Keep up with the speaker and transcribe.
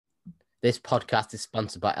This podcast is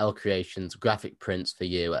sponsored by L Creations, graphic prints for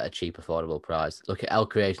you at a cheap, affordable price. Look at L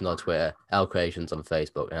Creations on Twitter, L Creations on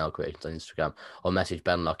Facebook, and L Creations on Instagram, or message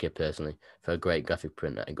Ben Lockyer personally for a great graphic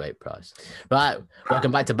print at a great price. Right,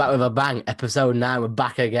 welcome back to Back with a Bang, episode 9. We're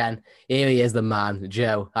back again. Here he is, the man,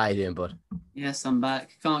 Joe. How you doing, bud? Yes, I'm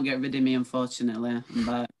back. Can't get rid of me, unfortunately. I'm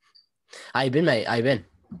back. How you been, mate? How you been?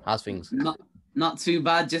 How's things? Not too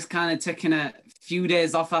bad. Just kind of taking a few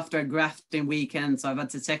days off after a grafting weekend. So I've had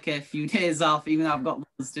to take a few days off, even though I've got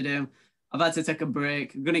loads to do. I've had to take a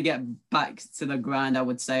break. I'm gonna get back to the grind, I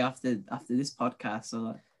would say, after this podcast.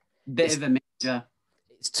 So bit of a mixture.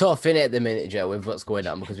 It's tough, innit, at the minute, Joe, with what's going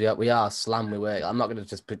on, because we are slammed with work. I'm not going to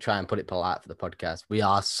just try and put it polite for the podcast. We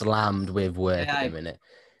are slammed with work at the minute.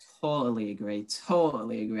 Totally agree.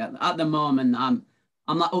 At the moment, I'm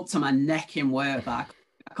like up to my neck in work, but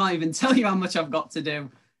I can't even tell you how much I've got to do.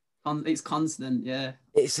 It's constant, yeah.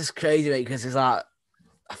 It's just crazy, mate, because it's like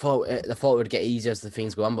I thought it would get easier as the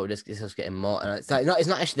things go on, but it's just getting more. And it's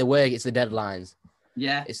not actually the work; it's the deadlines.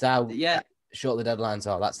 Yeah, it's how short the deadlines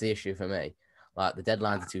are. That's the issue for me. Like the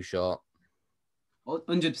deadlines are too short.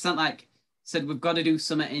 100%. Like said, we've got to do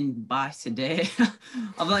something by today.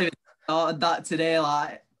 I've not even thought of that today.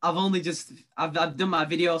 Like I've done my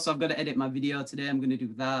video, so I've got to edit my video today. I'm gonna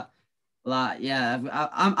do that. Like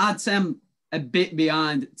I'd say I'm a bit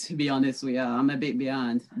behind, to be honest with you. I'm a bit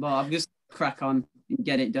behind, but I've just crack on and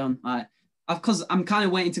get it done. Like, because I'm kind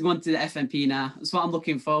of waiting to go on to the FMP now. That's what I'm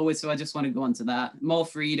looking forward to. I just want to go on to that. More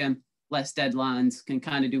freedom, less deadlines, can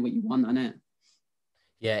kind of do what you want on it.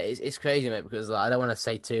 Yeah, it's crazy, mate, because I don't want to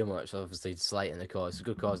say too much. Obviously, slating the cause. It's a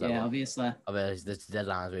good cause. Yeah, obviously. The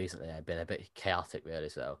deadlines recently have been a bit chaotic, really.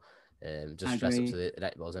 So, just stress up to the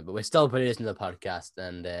netballs. But we're still putting this in the podcast,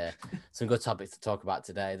 and some good topics to talk about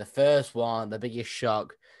today. The first one, the biggest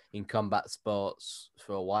shock in combat sports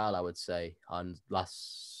for a while, I would say, on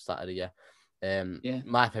last Saturday.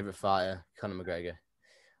 My favorite fighter, Conor McGregor.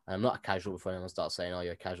 And I'm not a casual before anyone starts saying, "Oh,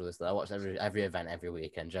 you're a casualist." I watch every event every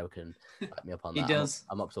weekend. Joe can back me up on that. He does.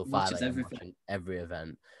 I'm up till 5 a.m. watching every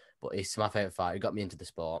event. But it's my favorite fight. He got me into the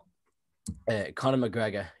sport. Conor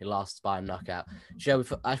McGregor, he lost by knockout. Joe,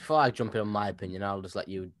 before I jump in on my opinion, I'll just let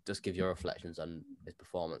you just give your reflections on his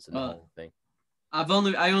performance and the whole thing. I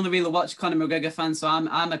only really watched Conor McGregor fan, so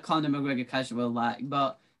I'm a Conor McGregor casual,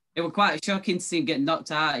 but it was quite shocking to see him get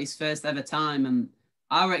knocked out his first ever time, and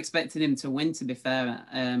I were expecting him to win, to be fair,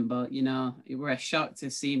 but it were a shock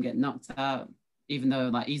to see him get knocked out, even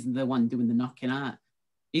though he's the one doing the knocking out.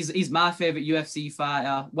 He's my favorite UFC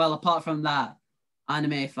fighter. Well, apart from that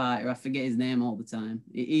anime fighter, I forget his name all the time.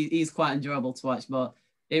 He's quite enjoyable to watch, but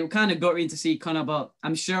it kind of got me to see Conor. But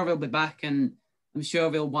I'm sure he'll be back, and I'm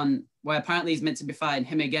sure he'll win. Well, apparently he's meant to be fighting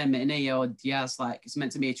him again, Moutinho or Diaz. It's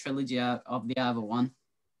meant to be a trilogy of the either one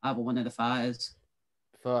of the fighters.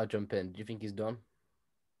 Before I jump in, do you think he's done?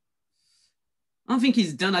 I don't think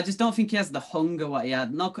he's done. I just don't think he has the hunger what he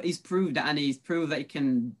had. He's proved that, and he's proved that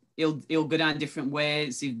he'll go down different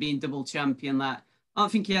ways. He's been double champion. I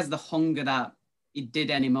don't think he has the hunger that he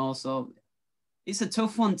did anymore. So it's a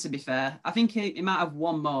tough one, to be fair. I think he might have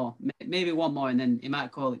maybe one more, and then he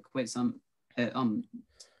might call it quits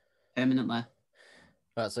permanently.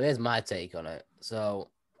 Right, so here's my take on it. So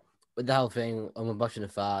with the whole thing, I'm watching the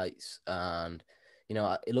fights, and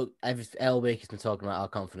LB has been talking about how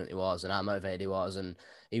confident he was and how motivated he was, and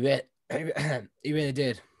he really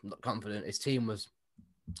did look confident. His team was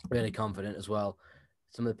really confident as well.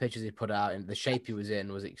 Some of the pictures he put out and the shape he was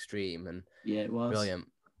in was extreme, and it was brilliant.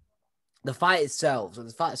 The fight itself, so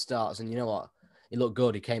the fight starts, and you know what? He looked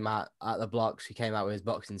good. He came out at the blocks. He came out with his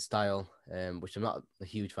boxing style, which I'm not a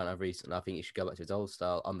huge fan of recently. I think he should go back to his old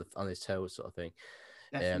style on his toes, sort of thing.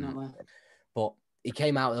 Definitely. But he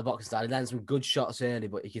came out with a boxing style. He landed some good shots early,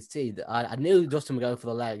 but you could see that I knew Dustin would go for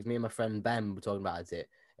the legs. Me and my friend Ben were talking about it.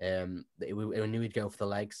 We knew he'd go for the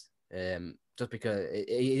legs. Just because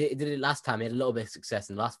he did it last time. He had a little bit of success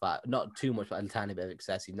in the last fight. Not too much, but a tiny bit of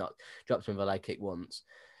success. He dropped him with a leg kick once.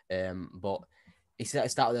 But he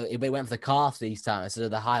went for the calf these times instead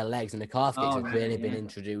of the high legs, and the calf kicks have really been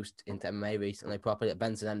introduced into MMA recently properly.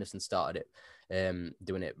 Benson Henderson started it.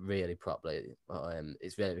 Doing it really properly.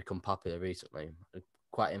 It's really become popular recently.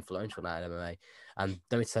 Quite influential now in MMA. And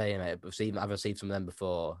let me tell you, mate, I've received some of them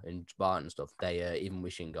before in Spartan and stuff. They even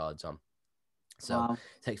wishing guards on. So It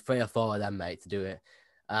takes 3 or 4 of them, mate, to do it.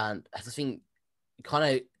 And I just think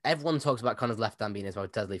everyone talks about Conor's left hand being his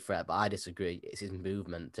most deadly threat, but I disagree. It's his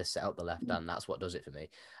movement to set up the left hand. That's what does it for me.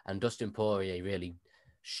 And Dustin Poirier really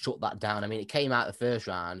shut that down. I mean, it came out the first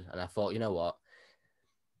round, and I thought, you know what?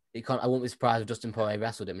 I won't be surprised if Dustin Poirier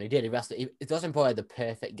wrestled him, and he did. Dustin Poirier had the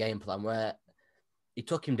perfect game plan where he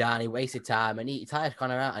took him down, he wasted time, and he tired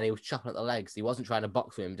Conor out, and he was chopping at the legs. He wasn't trying to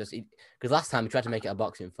box with him, because last time he tried to make it a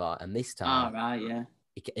boxing fight, and this time, right, yeah.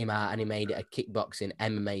 he came out and he made it a kickboxing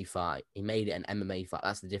MMA fight. He made it an MMA fight.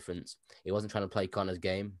 That's the difference. He wasn't trying to play Conor's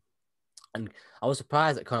game. And I was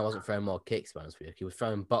surprised that Conor wasn't throwing more kicks, to be honest with you. He was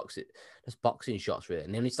throwing just boxing shots, really.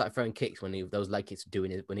 And then he started throwing kicks when those leg kicks were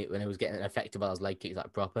doing it, when he was getting effective by those leg kicks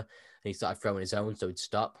like proper. And he started throwing his own, so he'd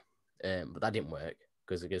stop. But that didn't work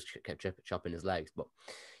because he just kept chopping his legs. But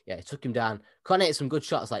yeah, it took him down. Conor hit some good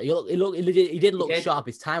shots. Like he did look sharp.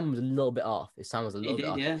 His time was a little bit off.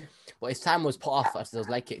 Yeah. But his time was put off after those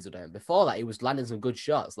leg kicks were doing. Before that, he was landing some good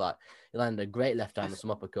shots. Like he landed a great left hand and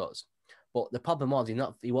some uppercuts. But the problem was he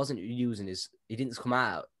didn't come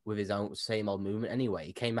out with his own same old movement anyway.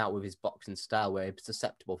 He came out with his boxing style where he was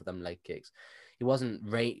susceptible for them leg kicks. He wasn't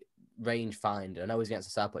range finder. I know he's against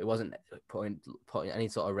the south, but he wasn't putting any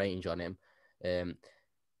sort of range on him.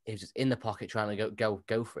 He was just in the pocket trying to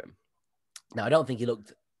go for him. Now I don't think he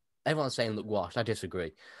looked. Everyone's saying look washed. I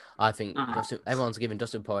disagree. I think everyone's giving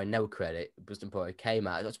Dustin Poirier no credit. Dustin Poirier came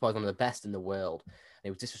out. Dustin Poirier was one of the best in the world. And he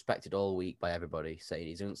was disrespected all week by everybody, saying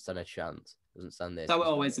he doesn't stand a chance. Doesn't stand this. That's how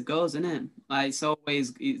it always goes, isn't it? Like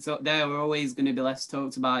they were always going to be less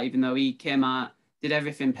talked about, even though he came out, did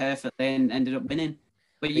everything perfectly, and ended up winning.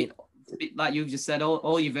 But like you just said,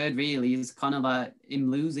 all you've heard really is kind of like him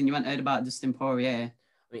losing. You haven't heard about Dustin Poirier.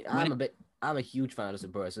 I mean, I'm a huge fan of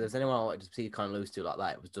Dustin Poirier. So if there's anyone I wanted to see kind of lose to like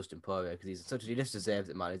that, it was Dustin Poirier because he just deserves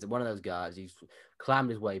it, man. He's one of those guys. He's climbed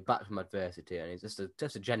his way back from adversity, and he's just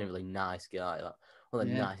a genuinely nice guy. Like one of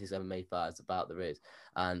the nicest MMA fighters about there is.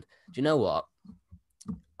 And do you know what?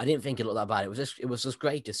 I didn't think it looked that bad. It was just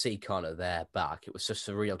great to see Conor there back. It was just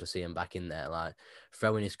surreal to see him back in there, like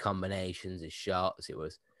throwing his combinations, his shots. It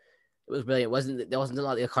was brilliant. There wasn't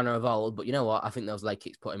like the Conor of old, but you know what? I think those leg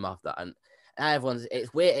kicks put him off that. And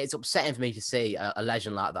it's weird. It's upsetting for me to see a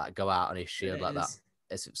legend like that go out on his shield like that.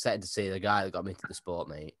 It's upsetting to see the guy that got me into the sport,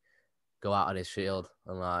 mate, go out on his shield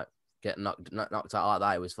and like get knocked out like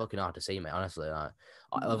that. It was fucking hard to see, mate. Honestly, like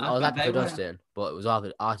I was happy for Dustin, but it was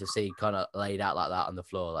hard to see Conor laid out like that on the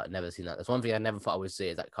floor. Like never seen that. That's one thing I never thought I would see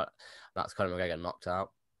is that's Conor McGregor knocked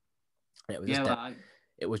out. And it was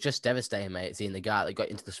it was just devastating, mate. Seeing the guy that got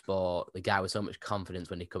into the sport, the guy with so much confidence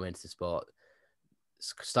when he come into the sport,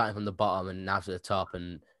 starting from the bottom and now to the top,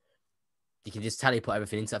 and you can just tell he put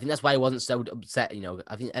everything into it. I think that's why he wasn't so upset. You know,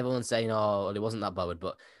 I think everyone's saying, "Oh, well, he wasn't that bothered,"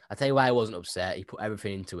 but I tell you why he wasn't upset. He put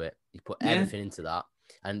everything into it. He put everything into that,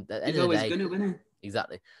 and at the end of the day, gonna win it.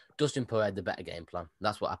 Exactly. Dustin Poirier had the better game plan.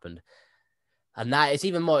 That's what happened, and that it's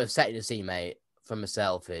even more upsetting to see, mate. For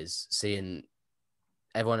myself, is seeing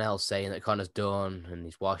everyone else saying that Conor's done and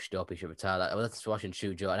he's washed up, he should retire. Like, well, that's watching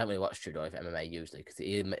Trudeau. I don't really watch Trudeau for MMA usually because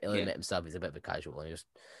he'll admit himself he's a bit of a casual and he just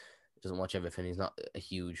doesn't watch everything. He's not a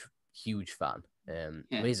huge fan.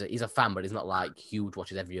 He's a fan, but he's not like huge,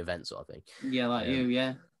 watches every event sort of thing. Yeah, like you,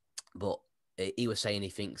 yeah. But he was saying he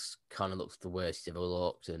thinks Conor looks the worst he's ever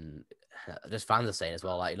looked, and just fans are saying as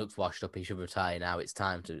well, like he looks washed up, he should retire now. It's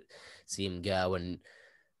time to see him go. And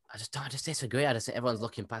I just disagree. I just think everyone's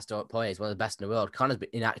looking past Poirier. He's one of the best in the world. Conor's been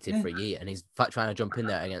inactive for a year, and he's trying to jump in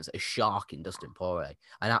there against a shark in Dustin Poirier,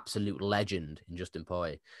 an absolute legend in Dustin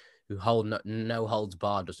Poirier, who no holds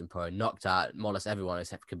barred. Dustin Poirier knocked out more or less everyone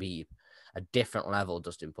except Khabib. A different level,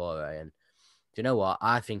 Dustin Poirier. And do you know what?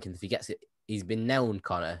 I think if he gets it, he's been known,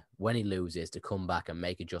 Conor, when he loses, to come back and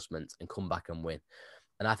make adjustments and come back and win.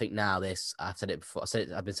 And I think now I've said it before.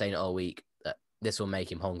 I've been saying it all week that this will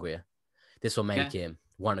make him hungrier. This will make him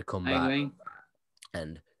want to come back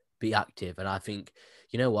and be active. And I think,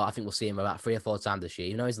 you know what? I think we'll see him about 3 or 4 times this year.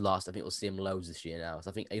 Even though he's lost, I think we'll see him loads this year now.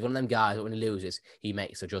 So I think he's one of them guys that when he loses, he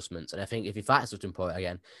makes adjustments. And I think if he fights Dustin Poirier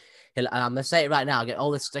again, and I'm gonna say it right now, I'll get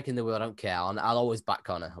all this stick in the world, I don't care. I'll always back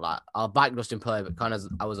Conor. Like I'll back Dustin Poirier, but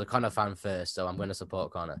I was a Conor fan first, so I'm going to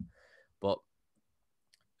support Conor. But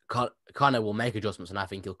Conor will make adjustments, and I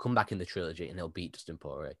think he'll come back in the trilogy and he'll beat Dustin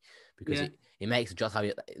Poirier because he makes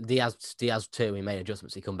adjustments. Diaz too, he made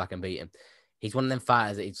adjustments. He come back and beat him. He's one of them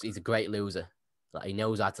fighters. He's a great loser. Like he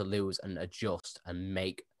knows how to lose and adjust and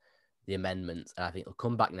make the amendments. And I think he'll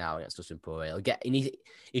come back now against Dustin Poirier.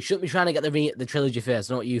 He shouldn't be trying to get the trilogy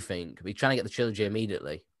first. I know what you think. But he's trying to get the trilogy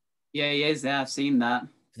immediately. Yeah, he is. Yeah, I've seen that.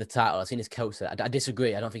 For the title, I've seen his coach say. I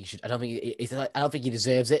disagree. I don't think he should. I don't think he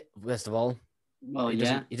deserves it. First of all. Well, he's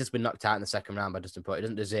just been knocked out in the second round by Dustin Poirier. He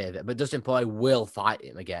doesn't deserve it. But Dustin Poirier will fight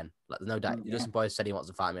him again. Like, there's no doubt. Dustin Poirier said he wants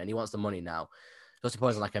to fight me and he wants the money now. Dustin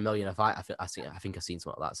Poirier's like $1 million a fight. I think I've seen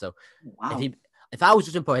something like that. So if I was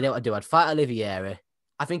Dustin Poirier, you know what I'd do? I'd fight Oliveira.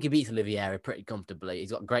 I think he beats Oliveira pretty comfortably.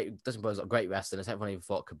 Dustin Poirier's got great wrestling. As everyone even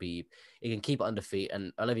thought Khabib. He can keep it under feet,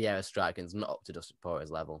 and Oliveira's striking is not up to Dustin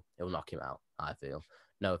Poirier's level. He'll knock him out, I feel.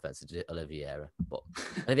 No offense to Oliveira, but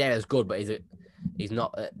Oliveira is good, but he's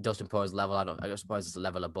not at Dustin Poirier's level. I suppose it's a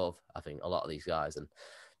level above, I think, a lot of these guys. And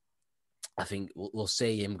I think we'll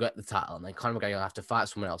see him get the title, and then Conor McGregor will have to fight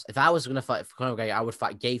someone else. If I was going to fight for Conor McGregor, I would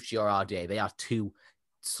fight Gaethje or RDA. They are two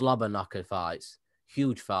slobber knocker fights.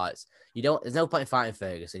 Huge fights. There's no point in fighting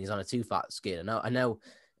Ferguson. He's on a 2-fight skid. I know.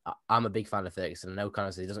 I'm a big fan of Ferguson. I know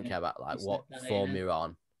Conor says he doesn't care about what form you're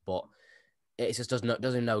on, but it just does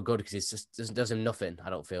him no good because it just does him nothing. I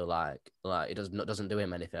don't feel like it doesn't do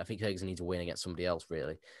him anything. I think Ferguson needs to win against somebody else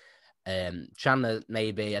really. Chandler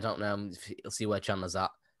maybe. I don't know. We'll see where Chandler's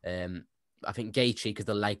at. I think Gaethje, because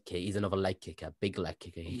the leg kick, he's another leg kicker, big leg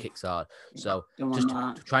kicker. He kicks hard. So just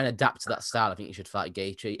to try and adapt to that style, I think you should fight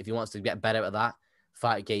Gaethje. If he wants to get better at that,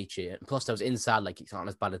 fight Gaethje. And plus, those inside leg kicks aren't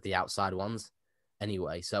as bad as the outside ones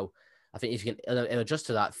anyway. So I think if you can adjust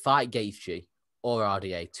to that, fight Gaethje or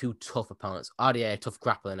RDA, two tough opponents. RDA, a tough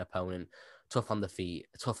grappling opponent, tough on the feet,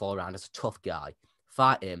 tough all around. It's a tough guy.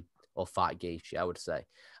 Fight him or fight Gaethje, I would say.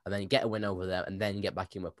 And then get a win over them, and then get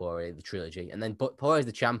back in with Poirier, the trilogy. And then Poirier's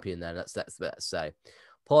the champion then, let's say.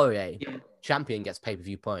 Poirier, champion gets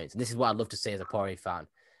pay-per-view points. And this is what I'd love to see as a Poirier fan.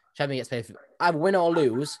 Champion gets pay-per-view. Either win or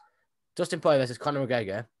lose, Dustin Poirier versus Conor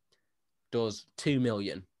McGregor does 2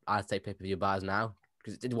 million. I'd say pay-per-view buys now,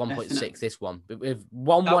 because it did 1.6 this one. With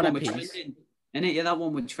one apiece. Yeah, that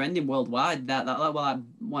one was trending worldwide. That was like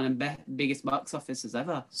one of the biggest box offices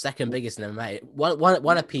ever. Second biggest in them, mate.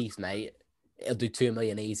 One apiece, mate. It'll do 2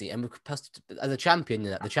 million easy. And as a champion,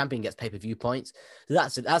 the champion gets pay-per-view points.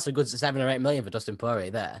 So that's a good 7 or 8 million for Dustin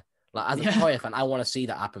Poirier there. Like, as a Poirier fan, I want to see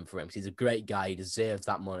that happen for him because he's a great guy. He deserves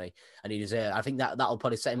that money, and I think that'll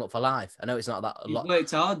probably set him up for life. I know it's not that a lot. He's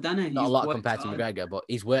worked hard, done it? Not a lot compared to McGregor, but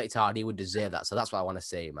he's worked hard. He would deserve that. So that's what I want to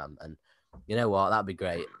see, man. And you know what? That'd be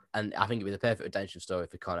great. And I think it'd be the perfect redemption story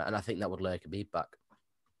for Conor. And I think that would lure Khabib back.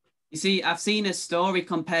 You see, I've seen a story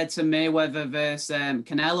compared to Mayweather versus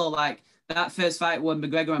Canelo. Like, that first fight when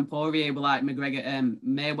McGregor and Poirier were like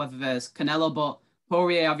Mayweather versus Canelo, but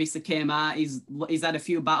Poirier obviously came out. He's had a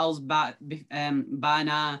few battles by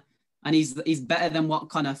now, and he's better than what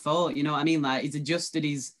Conor thought. You know what I mean? Like, he's adjusted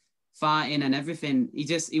his fighting and everything.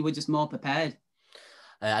 He was just more prepared.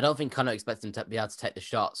 I don't think Conor expects him to be able to take the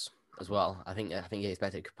shots as well. I think he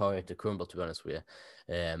expected Poirier to crumble, to be honest with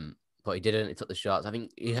you. But he didn't. He took the shots. I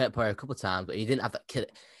think he hurt Poirier a couple of times, but he didn't have that killer.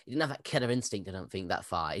 He didn't have that killer instinct. I don't think that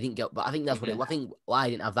far. He didn't go. But I think that's what. I think why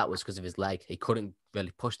he didn't have that was because of his leg. He couldn't really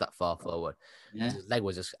push that far forward. Yeah. His leg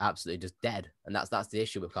was just absolutely just dead, and that's the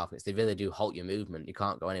issue with confidence. They really do halt your movement. You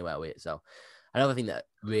can't go anywhere with it. So another thing that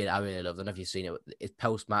I really love. I don't know if you've seen it. Is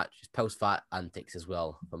post-fight antics as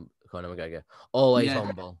well from Conor McGregor. Always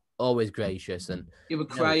humble. Always gracious, and he was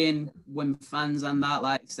crying when fans and that,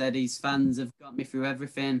 like I said, his fans have got me through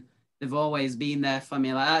everything. They've always been there for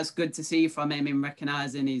me. Like, that's good to see from him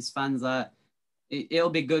recognizing his fans. Like, it'll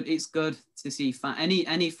be good. It's good to see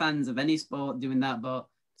any fans of any sport doing that. But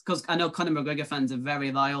it's because I know Conor McGregor fans are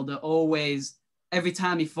very loyal. They're always, every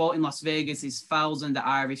time he fought in Las Vegas, his thousands of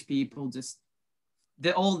Irish people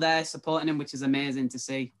they're all there supporting him, which is amazing to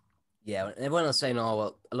see. Yeah, everyone was saying, "Oh,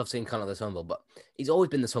 well, I love seeing Conor this humble," but he's always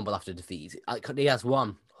been this humble after defeat. He has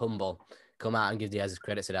one humble, come out and give Diaz his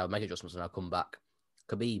credit, said, "I'll make adjustments and I'll come back."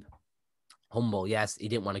 Khabib, humble, yes, he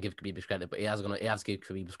didn't want to give Khabib his credit, but he has to give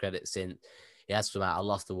Khabib his credit since he has come out. I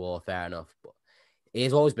lost the war, fair enough, but he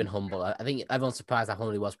has always been humble. I think everyone's surprised how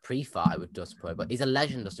humble he was pre-fight with Dustin Poirier, but he's a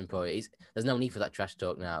legend, Dustin Poirier. There's no need for that trash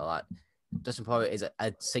talk now. Like, Dustin Poirier is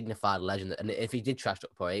a signified legend, and if he did trash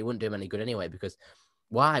talk Poirier, he wouldn't do him any good anyway, because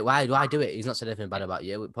why do it? He's not said anything bad about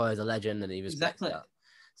you. Poirier's a legend, and he respects that.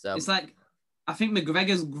 So it's like, I think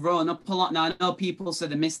McGregor's grown up a lot now. I know people said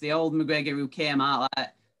they miss the old McGregor who came out like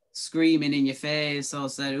screaming in your face or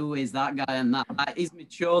said, "Who is that guy?" and that. Like, he's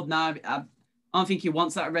matured now. I don't think he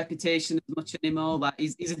wants that reputation as much anymore. Like,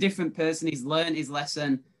 he's a different person. He's learned his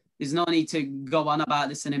lesson. There's no need to go on about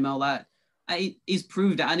this anymore. Like, he's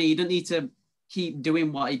proved it, and he don't need to keep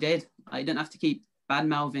doing what he did. Like, he don't have to keep bad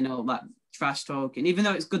mouthing or like trash talking, even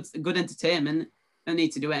though it's good entertainment. Don't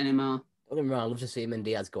need to do it anymore. Don't get me wrong, I'd love to see him and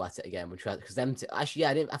Diaz go at it again. Because actually,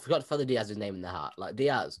 yeah, I forgot to throw Diaz's name in the hat. Like,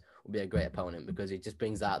 Diaz would be a great opponent because he just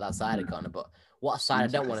brings out that side of Conor. But what side I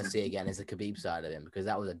don't want to see again is the Khabib side of him, because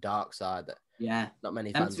that was a dark side that not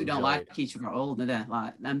many fans don't like each other at all, do they?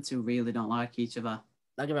 Like, them two really don't like each other.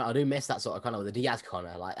 I do miss that sort of Conor with the Diaz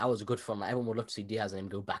Conor. Like, that was a good fun. Like, everyone would love to see Diaz and him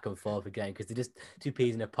go back and forth again because they're just two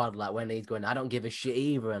peas in a pod. Like, when he's going, I don't give a shit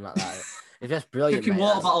either, and like that. It's just brilliant, Cooking mate.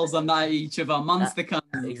 water bottles on that each other, monster cans.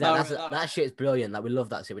 Exactly. That shit's brilliant. Like, we love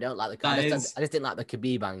that shit. We don't like the. I just didn't like the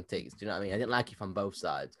Khabib antics. Do you know what I mean? I didn't like it from both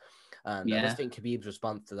sides. And I just think Khabib's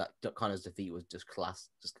response to that Conor's defeat was just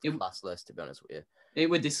classless, to be honest with you. It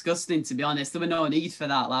was disgusting, to be honest. There was no need for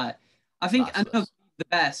that. Like, I think I know the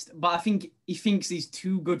best, but I think he thinks he's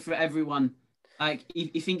too good for everyone. Like, he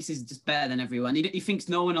thinks he's just better than everyone. He thinks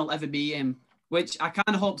no one will ever beat him, which I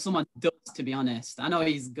kind of hope someone does, to be honest. I know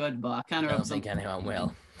he's good, but I kind of don't think anyone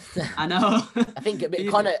will. I know. I think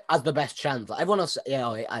Conor has the best chance. Like, everyone else,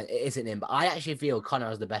 it isn't him, but I actually feel Conor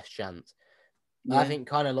has the best chance. Yeah. I think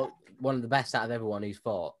Conor looked one of the best out of everyone who's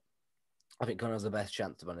fought. I think Conor has the best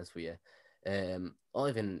chance, to be honest with you. Or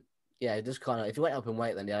even, just Conor. If he went up in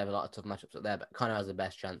weight, then he'd have a lot of tough matchups up there. But Conor has the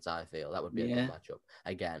best chance, I feel. That would be a good matchup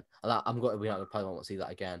again. We probably won't see that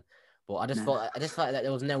again. But I just thought that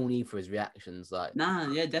there was no need for his reactions. Like,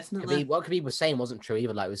 definitely. What Khabib was saying wasn't true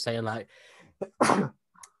either. Like, he was saying like,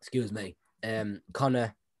 excuse me,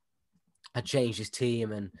 Conor had changed his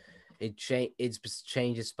team and he'd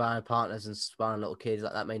changed his sparring partners and sparring little kids.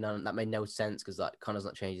 Like, that made no sense because like Conor's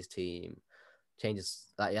not changed his team. He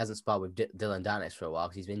hasn't sparred with Dylan Dennis for a while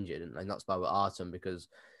because he's injured, and he's not sparred with Artem because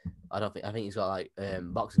I think he's got like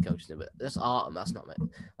boxing coaches in it, but that's Artem. That's not me.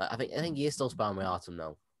 Like, I think he is still sparring with Artem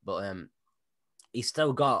though, but he's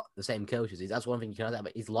still got the same coaches. That's one thing you can have,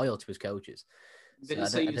 but he's loyal to his coaches.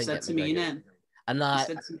 So you said to me, and like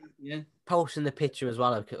posting the picture as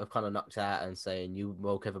well of kind of knocked out and saying you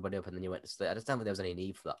woke everybody up and then you went to sleep. I just don't think there was any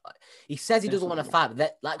need for that. Like, he says he doesn't want to fight,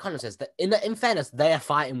 but like Conor says, that in fairness, they are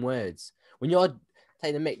fighting words. When you're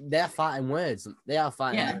taking the mic, they're fighting words. They are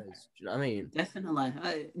fighting words. Do you know what I mean? Definitely.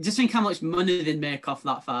 Just think how much money they'd make off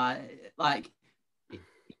that fight. Like,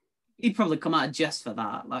 he'd probably come out of jest for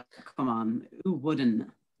that. Like, come on, who wouldn't?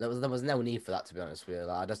 There was no need for that, to be honest with you.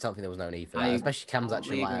 Like, I just don't think there was no need for that. Especially Cam's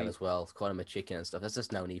actually lying as well, calling him a chicken and stuff. There's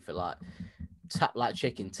just no need for tap like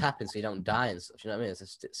chicken, tapping so you don't die and stuff. You know what I mean? It's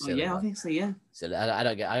just silly. Obviously, yeah. Silly. I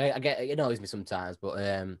don't get. I get. It annoys me sometimes, but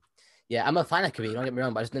I'm a fan of Khabib. Don't get me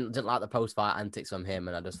wrong, but I just didn't like the post-fight antics from him,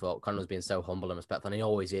 and I just thought Conor was being so humble and respectful, and he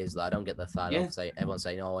always is. Like, I don't get the side of everyone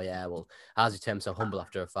saying, "Oh yeah, well, how's he turned so humble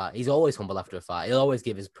after a fight?" He's always humble after a fight. He'll always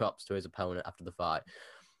give his props to his opponent after the fight,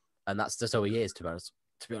 and that's just how he is. To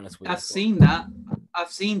be honest with you, I've seen that.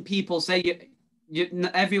 I've seen people say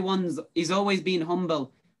he's always been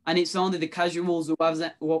humble, and it's only the casuals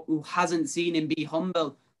who hasn't seen him be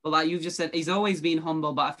humble. But like you've just said, he's always been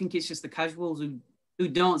humble. But I think it's just the casuals who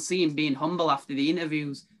don't see him being humble after the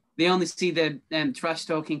interviews. They only see the trash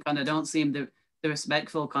talking Conor, don't see him the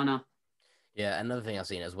respectful Conor. Yeah, another thing I've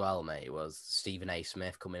seen as well, mate, was Stephen A.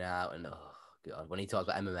 Smith coming out and God, when he talks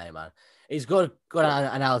about MMA, man, he's good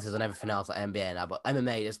analysis on everything else like NBA now, but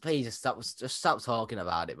MMA, just stop talking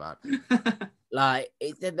about it, man. Like,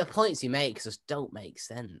 the points he makes just don't make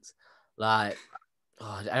sense. Like,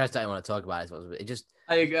 I just don't want to talk about it. It just.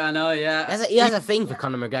 I know, yeah. He has a thing for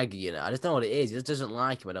Conor McGregor, you know. I just don't know what it is. He just doesn't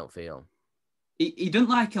like him, I don't feel. He doesn't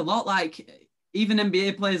like a lot. Like, even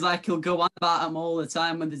NBA players, like, he'll go on about him all the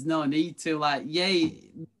time when there's no need to. Like,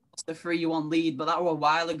 he lost the 3-1 lead, but that was a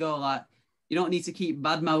while ago. Like, you don't need to keep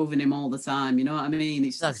bad-mouthing him all the time. You know what I mean?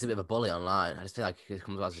 It's like he's a bit of a bully online. I just feel like he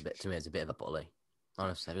comes across as a bit of a bully.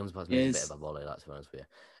 Honestly, everyone's supposed to be a bit of a bully, like, to be honest with you.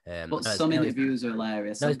 But some interviews are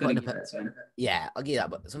hilarious. I'll give you that.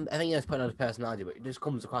 But I think he's putting on his personality, but it just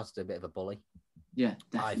comes across as a bit of a bully. Yeah,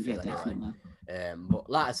 definitely. Definitely. But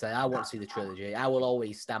like I say, I want to see the trilogy. I will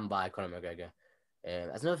always stand by Conor McGregor.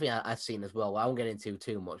 That's another thing I've seen as well. I won't get into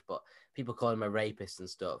too much, but people call him a rapist and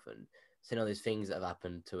stuff, and saying all these things that have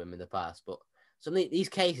happened to him in the past. But some of these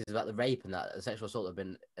cases about the rape and that the sexual assault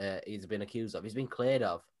he's been accused of, he's been cleared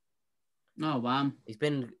of. Oh wow! He's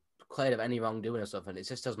been cleared of any wrongdoing or stuff, and it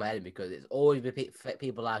just does my head because it's always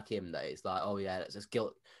people like him that it's like, oh yeah, that's just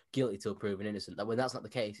guilty till proven innocent. That when that's not the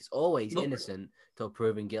case, it's always innocent till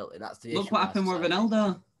proven guilty. And that's the issue. Look what happened with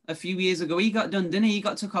Ronaldo a few years ago. He got done, didn't he? He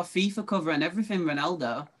got took off FIFA cover and everything.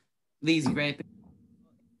 Ronaldo, these rape.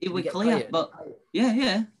 It was clear, but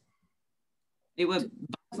yeah. It was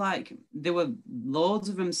like there were loads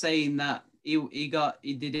of them saying that he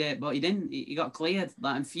did it, but he didn't. He got cleared.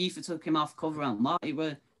 Like, and FIFA took him off cover and lot. It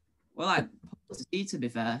were like, to be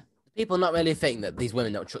fair. People not really think that these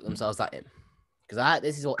women don't chuck themselves at him, because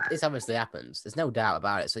this obviously happens. There's no doubt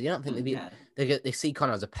about it. So you don't think they see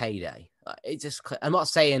Conor as a payday? Like, it's just. I'm not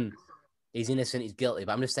saying he's innocent, he's guilty,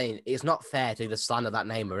 but I'm just saying it's not fair to just slander that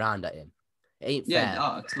name around at him. It ain't fair. Yeah,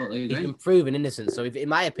 I totally agree. He's been proven innocent. So, in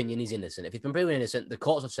my opinion, he's innocent. If he's been proven innocent, the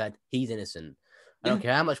courts have said he's innocent. I don't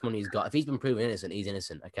care how much money he's got. If he's been proven innocent, he's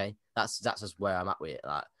innocent. Okay, that's just where I'm at with it.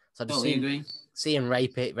 Like, so I just seeing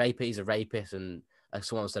rapists are rapists, and like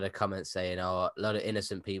someone said a comment saying, "Oh, a lot of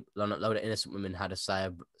innocent women had a sigh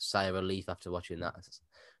of relief after watching that."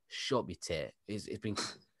 Shut up your tit. It's been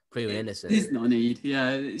proven innocent. There's no need.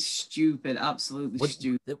 Yeah, it's stupid. Absolutely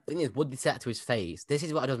stupid. The thing is, would they say that to his face? This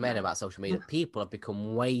is what I don't mind about social media. People have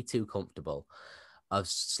become way too comfortable of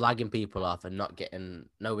slagging people off and not getting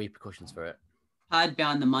no repercussions for it. Hide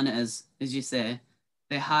behind the monitors, as you say.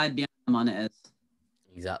 They hide behind the monitors.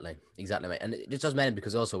 Exactly, mate. And it just does matter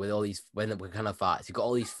because also with all these when we kind of fights, you've got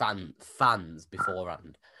all these fans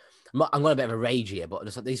beforehand. I'm going a bit of a rage here, but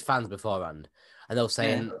just like these fans beforehand, and they're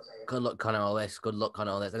saying, "Good luck, Conor, all this. Good luck,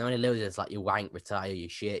 Conor, all this." And then when he loses, it's like you wank, retire, you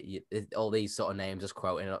shit, all these sort of names. Just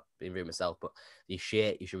quoting up, being rude myself, but you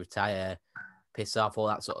shit, you should retire, piss off, all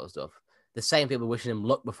that sort of stuff. The same people wishing him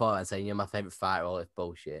luck before and saying you're my favorite fighter, all this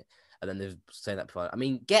bullshit. And then they're saying that before. I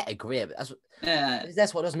mean, get a grip.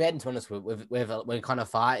 That's what does me head into honest with when Conor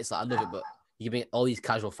fights. Like, I love it, but you mean all these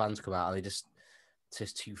casual fans come out and they just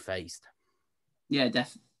two-faced. Yeah,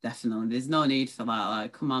 definitely. There's no need for that.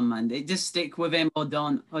 Like, come on, man. Just stick with him or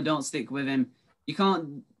don't stick with him. You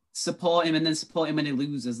can't support him and then support him when he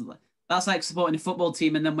loses. That's like supporting a football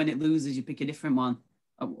team and then when it loses, you pick a different one.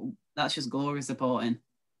 That's just glory supporting.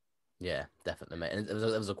 Yeah, definitely, mate. And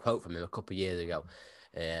there was a quote from him a couple of years ago.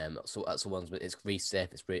 So that's the ones it's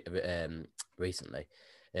resurfaced recently.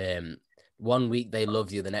 1 week they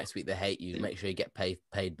love you, the next week they hate you. Make sure you get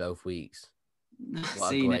paid both weeks.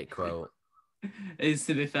 What a great quote. Is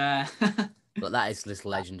to be fair. But that is just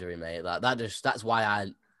legendary, mate. Like that's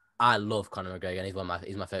why I love Conor McGregor, and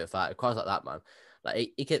he's my favorite fighter. Quite like that, man.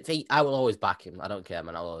 Like I will always back him. I don't care,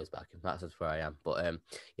 man. I'll always back him. That's just where I am. But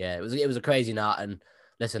yeah, it was a crazy night. And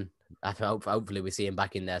listen, hopefully we see him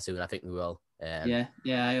back in there soon. I think we will. Yeah,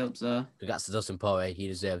 I hope so. Congrats to Dustin Poirier. He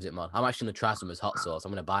deserves it, man. I'm actually going to try some of his hot sauce.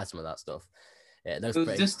 I'm going to buy some of that stuff. Yeah, it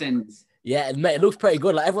looks Dustin's. Yeah, mate, it looks pretty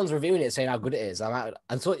good. Like, everyone's reviewing it, saying how good it is. I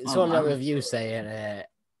saw a review saying,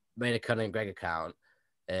 made a Conor McGregor account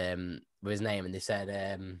with his name, and they said,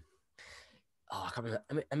 I can't remember.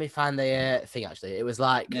 Let me find the thing, actually. It was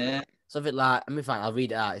like, something like, let me find, I'll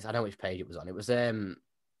read it out. I know which page it was on. It was,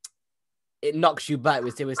 it knocks you back.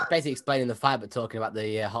 It was basically explaining the fight, but talking about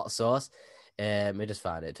the hot sauce. Let me just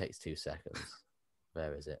find it. It takes 2 seconds.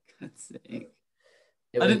 Where is it? That's it.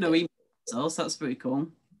 I didn't know he made sauce. That's pretty cool.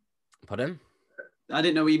 Pardon? I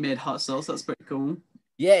didn't know he made hot sauce. That's pretty cool.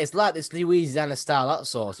 Yeah, it's like this Louisiana style hot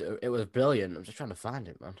sauce. It was brilliant. I'm just trying to find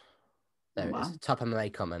it, man. There it is. Top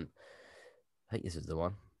MMA comment. I think this is the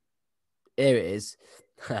one. Here it is.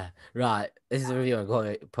 Right. This is a review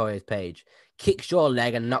on Poirier's page. Kicks your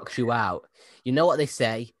leg and knocks you out. You know what they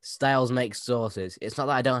say? Styles make sauces. It's not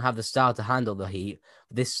that I don't have the style to handle the heat.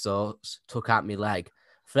 This sauce took out my leg.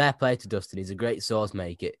 Fair play to Dustin. He's a great sauce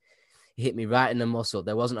maker. He hit me right in the muscle.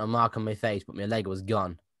 There wasn't a mark on my face, but my leg was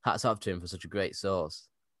gone. Hats off to him for such a great sauce.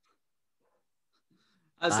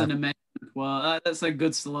 That's an amazing quote. That's a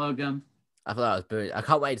good slogan. I thought that was brilliant. I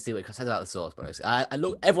can't wait to see what it says about the sauce. But I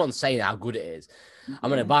look, everyone's saying how good it is. I'm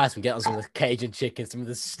gonna buy some, get on some of the Cajun chicken, some of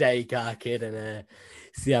the steak, kid, and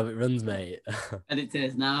see how it runs, mate. And it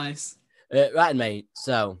tastes nice. Right, mate.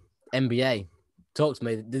 So NBA, talk to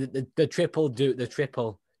me. The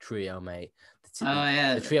triple trio, mate.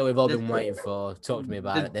 The trio we've all been waiting for. Talk to me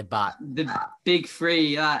about it. They're back. The big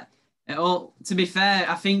three. To be fair,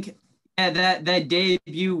 I think their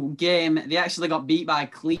debut game, they actually got beat by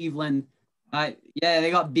Cleveland.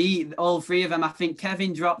 They got beat, all three of them. I think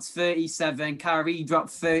Kevin dropped 37, Kyrie dropped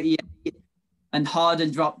 38, and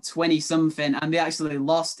Harden dropped 20-something. And they actually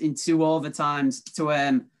lost in 2 overtimes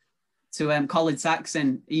to Colin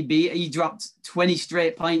Sexton. He dropped 20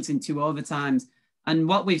 straight points in 2 overtimes. And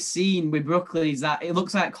what we've seen with Brooklyn is that it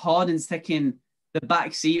looks like Harden's taking the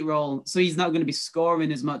backseat role, so he's not going to be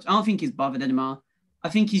scoring as much. I don't think he's bothered anymore. I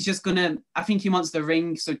think he wants the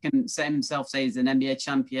ring so he can set himself, say, as an NBA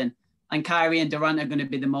champion. And Kyrie and Durant are going to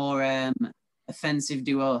be the more offensive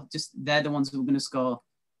duo. Just they're the ones who are going to score.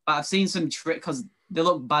 But I've seen some trick because they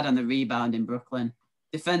look bad on the rebound in Brooklyn.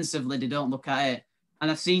 Defensively, they don't look at it.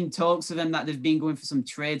 And I've seen talks of them that they've been going for some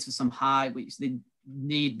trades for some height, which they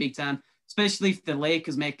need big time. Especially if the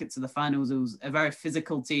Lakers make it to the finals, who's a very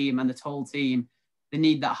physical team and a tall team. They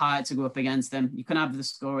need that height to go up against them. You can have the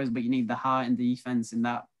scorers, but you need the height and defense in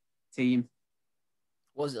that team.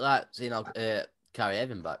 What was it like seeing Kyrie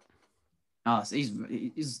Irving back? Oh, so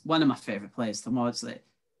he's one of my favorite players to watch.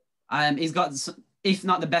 He's got, if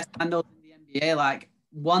not the best handles in the NBA.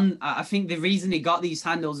 I think the reason he got these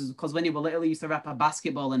handles is because when he was little, he used to wrap a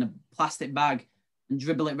basketball in a plastic bag and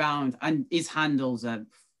dribble it around. And his handles are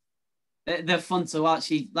They're fun to watch.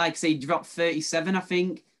 He, like I say, he dropped 37, I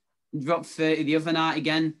think. Dropped 30 the other night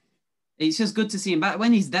again. It's just good to see him back.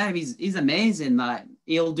 When he's there, he's amazing. Like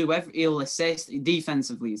he'll assist.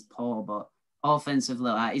 Defensively, he's poor, but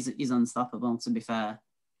offensively, like, he's unstoppable. To be fair.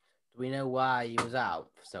 Do we know why he was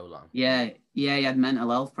out for so long? Yeah, he had mental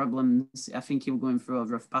health problems. I think he was going through a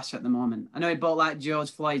rough patch at the moment. I know he bought like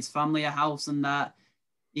George Floyd's family a house and that.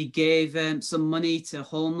 He gave some money to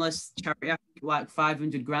homeless charity, I think like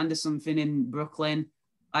 500 grand or something in Brooklyn.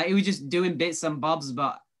 Like he was just doing bits and bobs,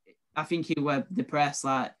 but I think he was depressed.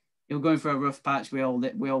 Like he was going through a rough patch. We all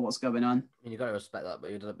what's going on. I mean, you got to respect that, but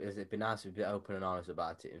it'd be nice to be open and honest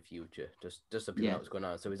about it in future, just so people know what's going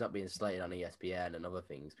on. So he's not being slated on ESPN and other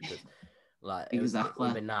things because, like, exactly,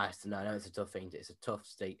 it would be nice to know. I know it's a tough thing. It's a tough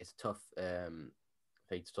state. It's a tough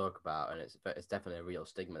thing to talk about, and it's definitely a real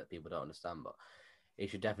stigma that people don't understand. But he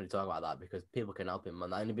should definitely talk about that because people can help him,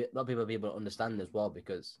 and a lot of people will be able to understand as well.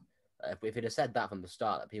 Because if he'd have said that from the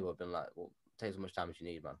start, that people would have been like, "Well, take as much time as you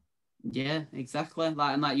need, man." Yeah, exactly.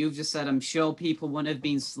 Like you've just said, I'm sure people wouldn't have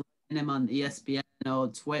been slating him on ESPN or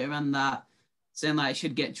Twitter and that, saying like he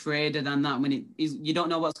should get traded and that when you don't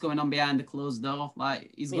know what's going on behind the closed door.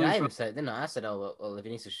 Like he's going. I even said, didn't I? I said, "Oh well, if he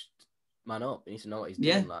needs to man up, he needs to know what he's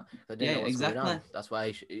doing." Like, I didn't know what's going on. That's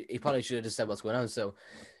why he probably should have just said what's going on, so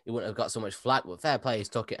he wouldn't have got so much flack. But fair play, he's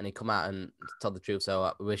took it and he come out and told the truth.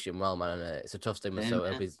 So we wish him well, man. And it's a tough stigma, so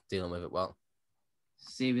I hope he's dealing with it well.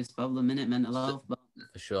 Serious problem, innit? Mental health, but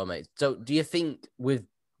for sure, mate. So, do you think with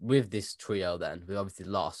this trio, then we obviously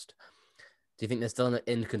lost? Do you think they're still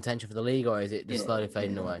in contention for the league, or is it just slowly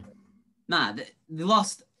fading away? Nah, they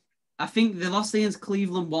lost. I think they lost against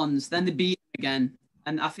Cleveland once, then they beat them again,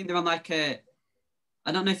 and I think they're on like I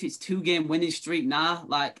don't know if it's 2-game winning streak now.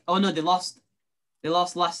 Like, oh no, they lost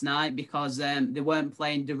last night because they weren't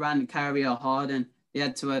playing Durant, Kyrie, or Harden. They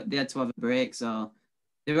had to have a break, so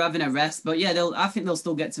they were having a rest. But yeah, I think they'll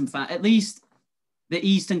still get some at least the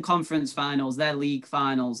Eastern Conference Finals, their league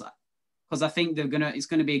finals, because I think it's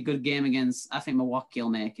gonna be a good game against. I think Milwaukee will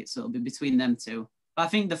make it, so it'll be between them two. But I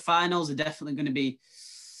think the finals are definitely going to be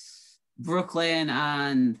Brooklyn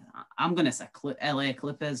and I'm gonna say LA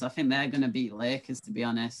Clippers. I think they're gonna beat Lakers, to be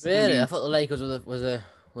honest. Really, I thought the Lakers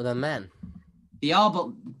were the men. They are,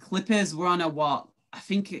 but Clippers were on a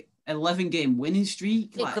 11-game winning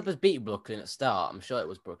streak. Clippers beat Brooklyn at start. I'm sure it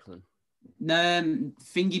was Brooklyn.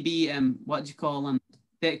 Thingy beat what do you call them?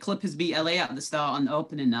 The Clippers beat LA at the start on the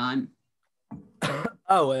opening night.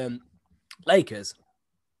 Lakers.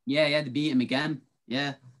 Yeah, they beat him again.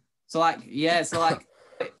 Yeah. So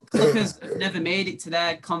Clippers have never made it to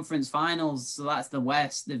their conference finals, so that's the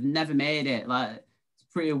West. They've never made it. Like, it's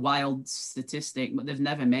a pretty wild statistic, but they've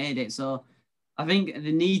never made it. So I think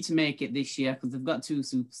they need to make it this year because they've got 2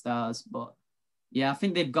 superstars. But yeah, I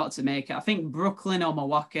think they've got to make it. I think Brooklyn or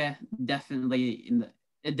Milwaukee definitely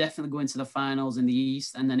go into the finals in the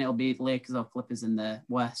East, and then it'll be Lakers or Clippers in the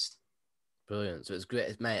West. Brilliant. So it's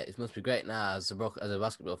great, mate. It must be great now as a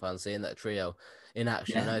basketball fan seeing that trio in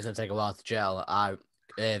action. I know it's going to take a while to gel.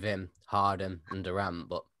 Irving, Harden, and Durant,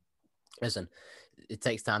 but listen, it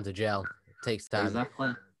takes time to gel. It takes time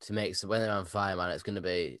to make. So when they're on fire, man, it's going to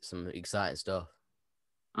be some exciting stuff.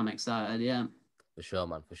 I'm excited, yeah. For sure,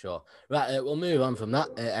 man, for sure. Right, we'll move on from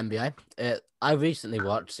that NBA. I recently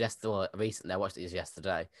watched yesterday. I watched it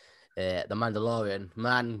yesterday. The Mandalorian,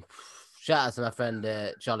 man. Shout out to my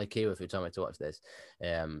friend Charlie Keyworth who told me to watch this.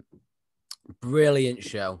 Brilliant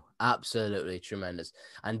show, absolutely tremendous,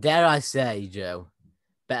 and dare I say, Joe,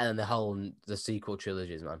 better than the sequel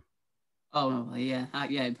trilogies, man. Oh yeah,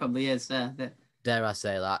 it probably is. Dare I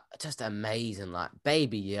say that? Just amazing, like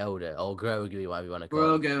Baby Yoda or Grogu, whatever you want to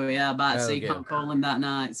call him. Grogu, yeah, but so you can't call him that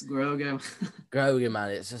now. It's Grogu. Grogu, man.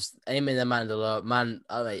 It's just him in the Mandalorian, man.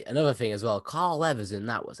 Oh, wait, another thing as well. Carl Weathers in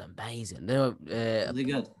that was amazing. Was he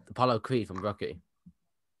good? Apollo Creed from Rocky.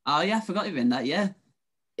 Oh yeah, I forgot you in that. Yeah.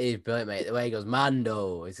 He's brilliant, mate. The way he goes,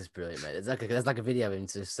 Mando, it's just brilliant, mate. There's like a video of him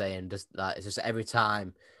just saying, just like it's just every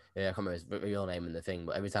time. I can't remember his real name in the thing,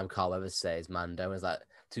 but every time Carl Weathers says Mando, it's like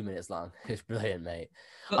 2 minutes long. It's brilliant, mate.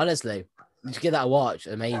 Honestly, just give that a watch.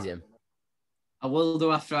 Amazing. I will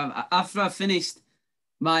do after I've finished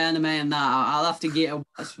my anime and that. I'll have to get a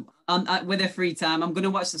watch with a free time. I'm gonna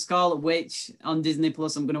watch The Scarlet Witch on Disney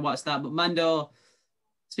Plus. I'm gonna watch that. But Mando,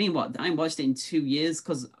 it's been I haven't watched it in 2 years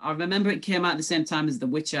because I remember it came out at the same time as The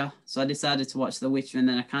Witcher, so I decided to watch The Witcher and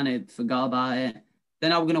then I kind of forgot about it.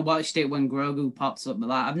 Then I'm gonna watch it when Grogu pops up, but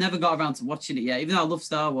like I've never got around to watching it yet. Even though I love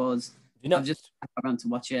Star Wars, I've just got around to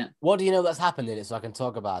watch it. What do you know that's happened in it, so I can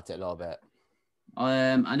talk about it a little bit?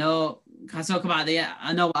 I know. Can I talk about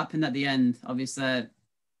I know what happened at the end. Obviously,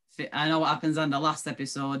 I know what happens on the last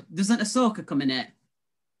episode. Doesn't Ahsoka come in it?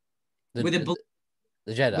 The, with the the, blue,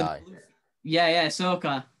 the with the Jedi. blue. Yeah,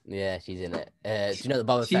 Ahsoka. Yeah, she's in it. Do you know that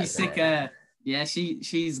Boba She's Fett's in sick. it? Yeah,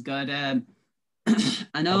 she's good.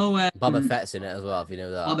 I know. Boba Fett's in it as well. If you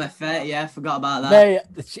know that. Boba Fett. Yeah, forgot about that. Mate,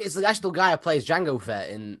 it's the actual guy who plays Jango Fett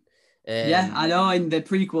in. Yeah, I know in the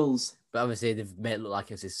prequels. But obviously they've made it look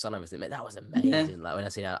like it's his son. Obviously, mate, that was Yeah, amazing. Like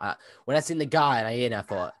when I seen the guy and I hear it, I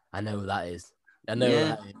thought, I know who that is. I know who yeah.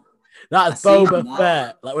 that is. That's I seen Boba that.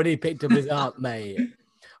 Fett. Like when he picked up his aunt, mate.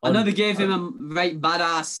 I know they gave him a right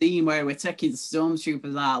badass scene where we're taking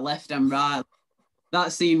stormtroopers out left and right.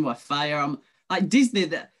 That scene was fire. Like Disney,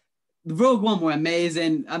 the Rogue One were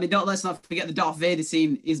amazing. I mean, let's not forget the Darth Vader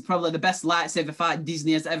scene is probably the best lightsaber fight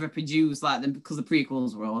Disney has ever produced. Like them because the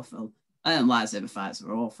prequels were awful. I don't lightsaber fights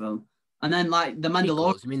were awful. And then like the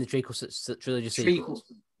Mandalorian. You mean the trilogy sequels?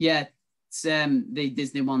 Yeah, it's, the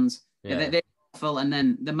Disney ones. Yeah, they're awful. And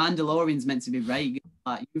then the Mandalorian's meant to be right good.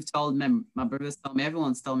 Like you've told me, my brother's told me,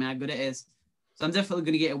 everyone's told me how good it is. So I'm definitely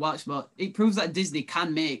going to get a watch. But it proves that Disney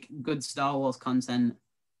can make good Star Wars content.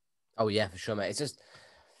 Oh yeah, for sure, mate. It's just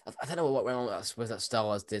I don't know what went on with that Star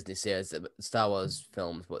Wars Disney series, Star Wars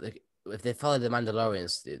films, but if they followed the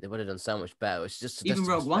Mandalorians, they would have done so much better. It's just Even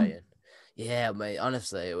Rogue One. Yeah, mate.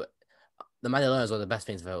 Honestly, the Mandalorians were the best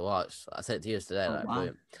things I've ever watched. I said it to you today.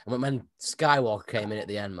 Brilliant. And when Skywalker came in at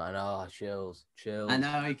the end, man, chills. I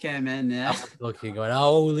know he came in, yeah. I was looking, going,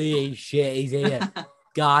 holy shit, he's here.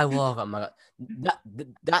 Skywalker, oh my god,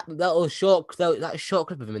 that little short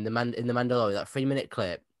clip of him in the Mandalorian, that 3-minute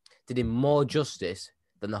clip, did him more justice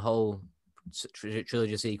than the whole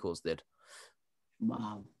trilogy sequels did.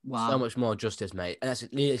 Wow. So much more justice, mate. And that's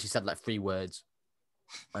literally said like 3 words.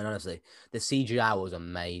 And honestly, the CGI was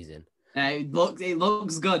amazing. It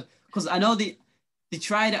looks good because I know they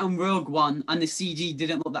tried it on Rogue One and the CG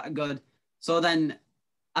didn't look that good. So then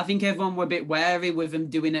I think everyone were a bit wary with him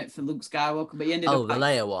doing it for Luke Skywalker, but he ended up. The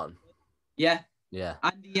Leia one. Yeah. Yeah.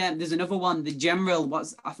 And there's another one, the General.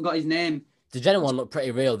 I forgot his name. The General one looked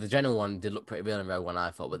pretty real. The General one did look pretty real in Rogue One,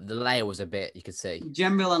 I thought, but the Leia was a bit, you could see.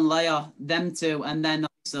 General and Leia, them two, and then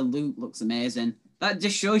Luke looks amazing. That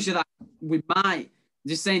just shows you that we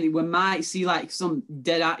might see like some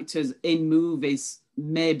dead actors in movies.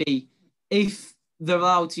 Maybe if they're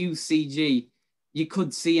allowed to use CG, you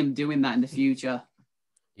could see him doing that in the future.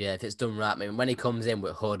 Yeah, if it's done right. I mean, when he comes in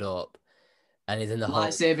with hood up and he's in the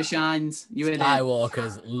lightsaber shines.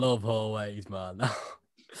 Skywalkers love hallways, man.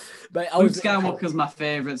 But Luke Skywalker's my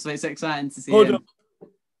favourite, so it's exciting to see him.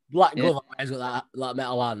 Black glove eyes with that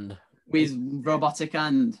metal hand. With his robotic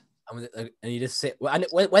hand. And you just sit. And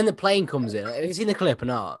when the plane comes in, have you seen the clip or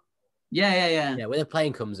not? Yeah. Yeah, when the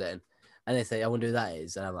plane comes in, and they say, "I wonder who that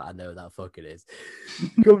is," and I'm like, "I know who that fucking is."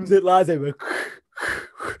 Comes in lightsaber,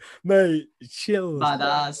 mate, chill.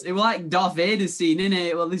 Badass. It was like Darth Vader's scene,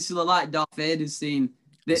 innit? It was literally like Darth Vader's scene.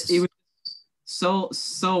 It was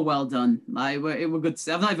so well done. Like it was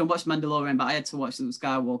good. I've not even watched Mandalorian, but I had to watch the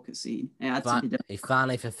Skywalker scene. He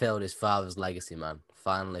finally fulfilled his father's legacy, man.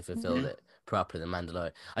 Finally fulfilled it properly. The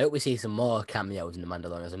Mandalorian. I hope we see some more cameos in the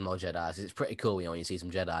Mandalorian and more Jedi's. It's pretty cool, when you see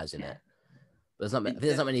some Jedi's in it. But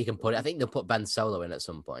there's not many you can put. I think they'll put Ben Solo in at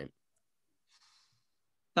some point.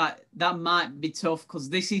 That might be tough because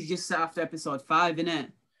this is just set after episode 5,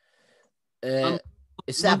 isn't it?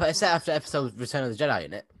 It's set after episode Return of the Jedi,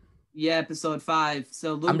 isn't it? Yeah, episode 5.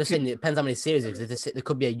 So I'm just saying it depends how many series it is. There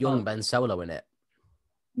could be a young Ben Solo in it.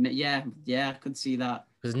 Yeah, I could see that.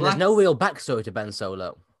 Because there's no real backstory to Ben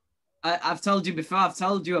Solo. I've told you before. I've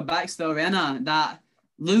told you a backstory, Anna, that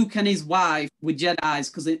Luke and his wife were Jedi's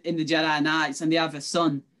because in the Jedi Knights, and they have a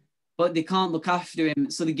son, but they can't look after him,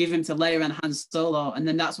 so they give him to Leia and Han Solo, and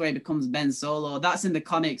then that's where he becomes Ben Solo. That's in the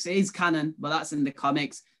comics. It is canon, but that's in the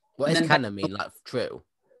comics. What does canon mean? Like true?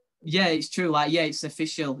 Yeah, it's true. Like, yeah, it's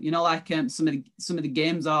official. You know, like some of the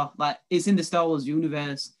games are like it's in the Star Wars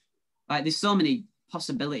universe. Like, there's so many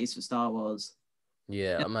possibilities for Star Wars.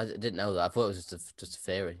 Yeah, I didn't know that. I thought it was just a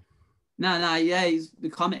theory. No, yeah, it's the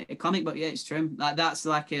comic book. Yeah, it's true. Like, that's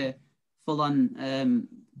like a full-on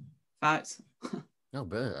fact. No,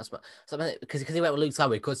 brilliant. That's because he went with Luke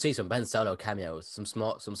Skywalker. We could see some Ben Solo cameos, some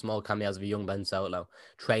small cameos of a young Ben Solo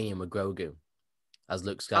training with Grogu as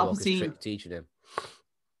Luke Skywalker's teaching him.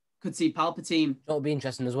 Could see Palpatine. That would be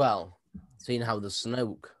interesting as well, seeing how the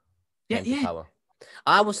Snoke came to power.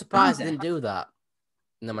 I was surprised they didn't do that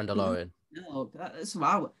in The Mandalorian. No, that's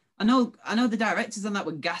wow. I know the directors on that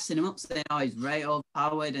were gassing him up, saying, "Oh, he's very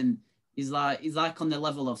overpowered and he's like on the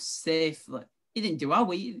level of Sith." Like, he didn't do well.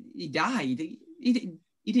 He died. He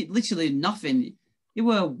did literally nothing. It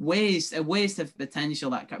were a waste of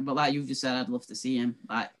potential. But like you just said, I'd love to see him.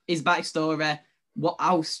 Like his backstory,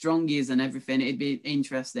 how strong he is and everything. It'd be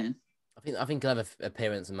interesting. I think he'll have an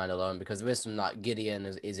appearance in Mandalorian because there is some like Gideon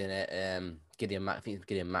is in it. I think it's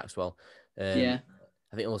Gideon Maxwell. Yeah,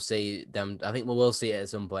 I think we'll see them. I think we will see it at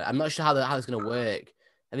some point. I'm not sure how it's going to work.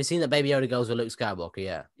 Have you seen that Baby Yoda goes with Luke Skywalker?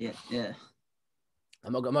 Yeah. yeah.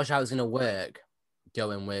 I'm not sure how it's going to work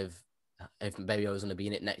going with if Baby Yoda's going to be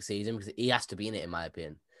in it next season because he has to be in it in my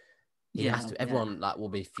opinion. He has to. Everyone like will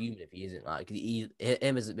be fuming if he isn't. Like his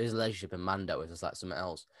relationship and Mando is just like something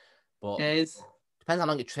else. But Is depends how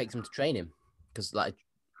long it takes him to train him. Because like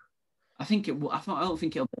I think it. I don't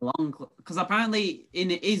think it'll be long because apparently in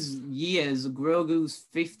his years, Grogu's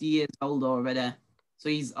 50 years old already, so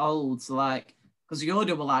he's old. So like, because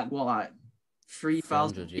Yoda were like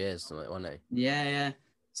 3,000 years, something, wasn't Yeah, yeah.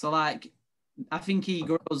 So like, I think he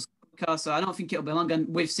grows quicker. So I don't think it'll be long.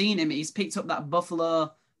 And we've seen him. He's picked up that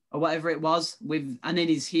buffalo or whatever it was and then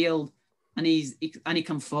he's healed, and he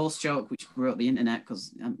can force choke, which broke the internet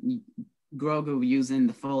because Grogu using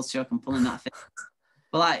the force choke and pulling that thing.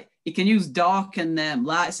 But like, he can use dark and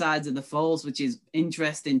light sides of the force, which is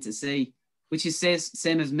interesting to see. Which is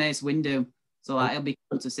same as Mace Windu. So like, it'll be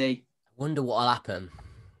cool to see. I wonder what'll happen.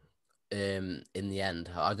 In the end,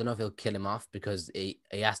 I don't know if he'll kill him off because he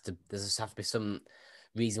has to. There's just have to be some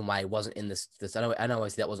reason why he wasn't in this. I know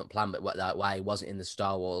obviously that wasn't planned, but why he wasn't in the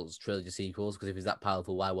Star Wars trilogy sequels? Because if he's that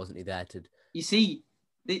powerful, why wasn't he there to? You see,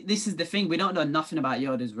 this is the thing. We don't know nothing about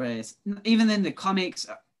Yoda's race. Even in the comics,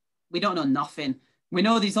 we don't know nothing. We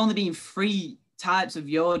know there's only been 3 types of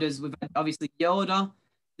Yodas. With obviously Yoda.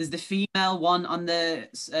 There's the female one on the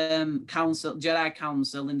Jedi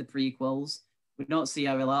Council in the prequels. We don't see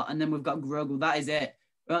her a lot, and then we've got Grogu. That is it.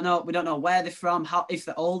 We don't know where they're from, how if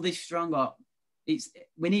they're all this strong, or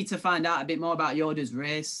we need to find out a bit more about Yoda's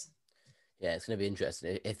race. Yeah, it's gonna be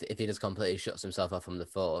interesting if he just completely shuts himself off from the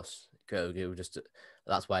Force. Grogu just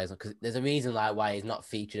that's why he's because there's a reason like why he's not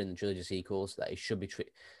featured in the trilogy sequels that he should be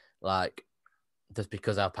like just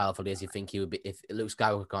because how powerful he is. You think he would be if Luke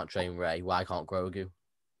Skywalker can't train Rey, why can't Grogu?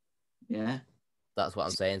 Yeah, that's what I'm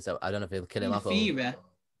saying. So I don't know if he'll kill him off.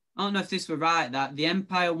 I don't know if this were right, that the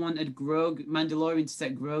Empire wanted Mandalorian to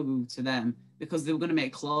take Grogu to them because they were going to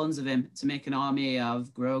make clones of him to make an army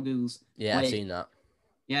of Grogu's. Yeah, I've seen that.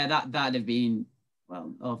 Yeah, that'd have been,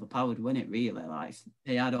 well, overpowered, wouldn't it, really? Like,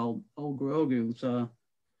 they had all Grogu, so...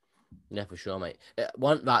 Yeah, for sure, mate.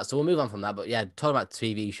 So we'll move on from that, but yeah, talking about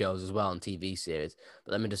TV shows as well and TV series.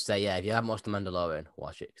 But let me just say, yeah, if you haven't watched The Mandalorian,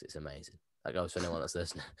 watch it because it's amazing. That goes for anyone that's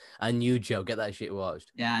listening. And you, Joe, get that shit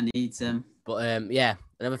watched. Yeah, I need to. But yeah,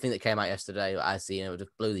 another thing that came out yesterday that I seen, it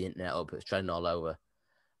just blew the internet up. It was trending all over.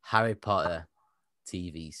 Harry Potter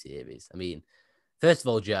TV series. I mean, first of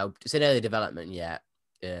all, Joe, it's in early development yet.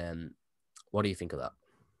 What do you think of that?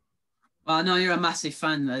 Well, I know you're a massive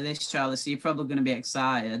fan of this, Charlie, so you're probably going to be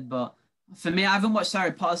excited. But for me, I haven't watched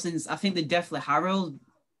Harry Potter since I think the Deathly Hallows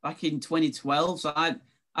back in 2012. So I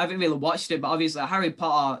haven't really watched it, but obviously Harry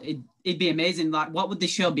Potter, it'd be amazing. Like, what would the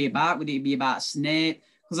show be about? Would it be about Snape?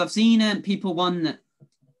 Because I've seen people want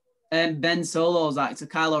Ben Solo's actor,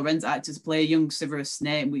 Kylo Ren's actor, to play young Severus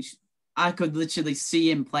Snape, which I could literally see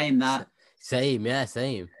him playing that. Same, yeah,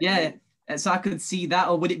 same. Yeah, so I could see that.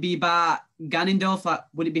 Or would it be about Ganondorf? Like,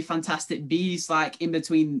 would it be Fantastic Beasts, like in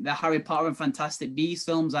between the Harry Potter and Fantastic Beasts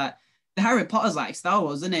films? Like, the Harry Potter's like Star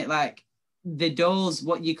Wars, isn't it? Like, the doors,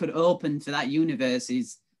 what you could open for that universe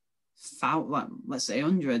is, like, let's say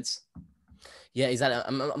hundreds. Yeah,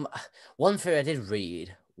 exactly. One theory I did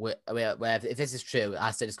read, where if this is true, I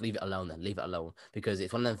said just leave it alone then, leave it alone. Because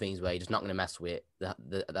it's one of them things where you're just not going to mess with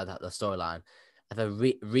the storyline. If they're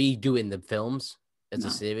redoing the films as a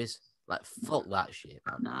series, like, fuck that shit,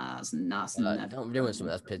 man. Nah, that's nuts. Don't ruin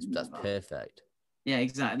something that's perfect. Yeah,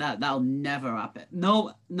 exactly. That'll never happen.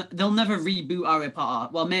 No, they'll never reboot Harry Potter.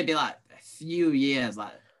 Well, maybe like a few years,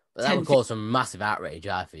 like. But that would cause some massive outrage,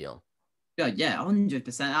 I feel. Yeah,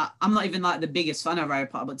 100%. I'm not even like the biggest fan of Harry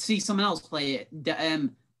Potter, but to see someone else play it,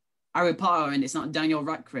 Harry Potter, and it's not Daniel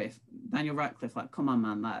Radcliffe. Like, come on,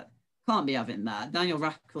 man, like, can't be having that. Daniel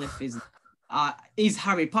Radcliffe is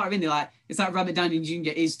Harry Potter, isn't he? Like, it's like Robert Downey Jr.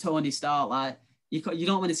 is Tony Stark. Like, you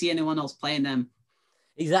don't want to see anyone else playing them.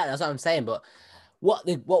 Exactly, that's what I'm saying. But what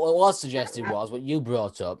was suggested was what you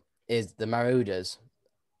brought up is the Marauders.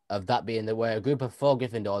 Of that being where a group of 4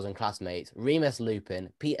 Gryffindors and classmates, Remus Lupin,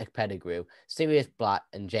 Peter Pettigrew, Sirius Black,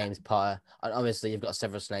 and James Potter, and obviously you've got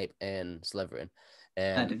Severus Snape and Slytherin.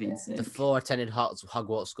 The 4 attended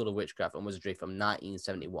Hogwarts School of Witchcraft and Wizardry from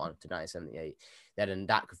 1971 to 1978. They had a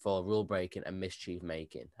knack for rule breaking and mischief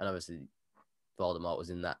making, and obviously Voldemort was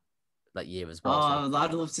in that year as well. Oh, so.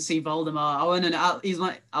 I'd love to see Voldemort. I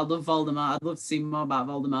love Voldemort. I'd love to see more about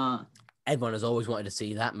Voldemort. Everyone has always wanted to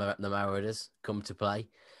see that the Marauders come to play.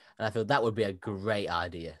 And I feel that would be a great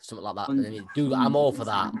idea, something like that. I mean, 100%. I'm all for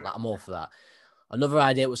that. Like, I'm all for that. Another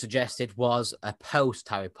idea that was suggested was a post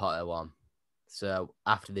Harry Potter one. So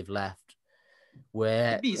after they've left,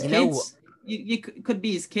 where Could be his you know, kids. Could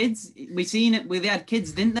be his kids. We seen it where they had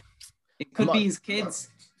kids, didn't they? It could be his kids.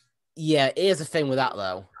 yeah. Here's the thing with that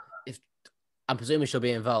though. If I'm presuming she'll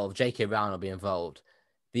be involved, J.K. Rowling will be involved.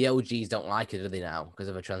 The OGs don't like her, do they now, because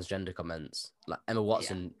of her transgender comments? Like Emma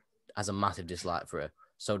Watson has a massive dislike for her.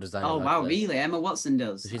 So does Daniel Oh wow, Radcliffe. really? Emma Watson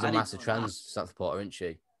does. She's a massive trans supporter, isn't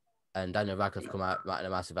she? And Daniel Radcliffe come out writing a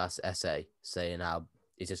massive essay saying how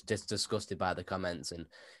he's just disgusted by the comments and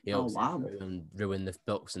he hopes ruin the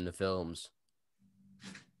books and the films.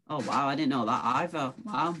 Oh wow, I didn't know that either.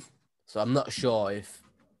 Wow. So I'm not sure if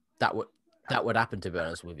that would happen, to be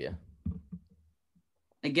honest with you.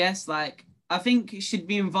 I guess like I think she'd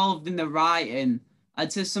be involved in the writing.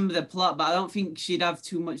 I'd say some of the plot, but I don't think she'd have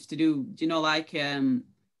too much to do. Do you know, like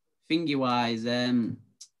thingy wise,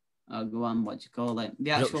 oh go on, what do you call it?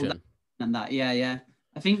 The actual and that, yeah.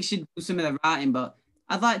 I think she'd do some of the writing, but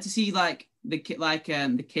I'd like to see like the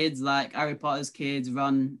kids, like Harry Potter's kids,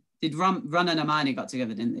 Ron and Hermione got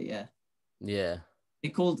together, didn't they? Yeah. Yeah. They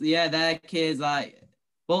called their kids like.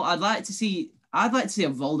 Well, I'd like to see a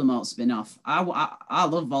Voldemort spin-off. I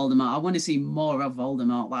love Voldemort. I want to see more of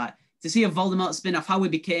Voldemort. Like to see a Voldemort spin-off, how he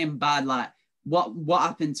became bad, like what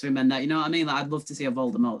happened to him and that. You know what I mean? Like I'd love to see a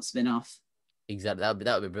Voldemort spin-off. Exactly. That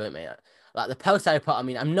would be brilliant, mate. Like the post Harry Potter, I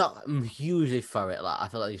mean, I'm hugely for it. Like I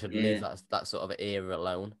feel like you should leave that sort of era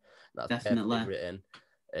alone. That's definitely written.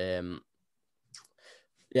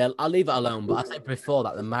 Yeah, I'll leave it alone. But I think before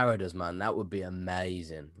that, the Marauders, man, that would be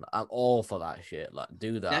amazing. Like, I'm all for that shit. Like,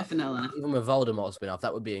 do that. Definitely. Even with Voldemort spin off,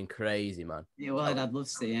 that would be crazy, man. Yeah, well, I'd love to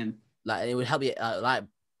see him. Like, it would help you, like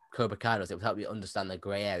Cobra Kai does, it would help you understand the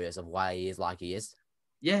grey areas of why he is like he is.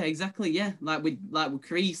 Yeah, exactly. Yeah, like with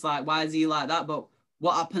Kreese, like why is he like that? But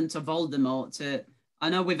what happened to Voldemort? I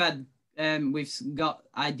know we've got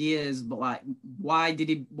ideas, but like, why did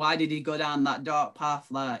he go down that dark path?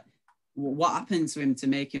 Like, what happened to him to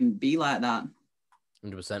make him be like that?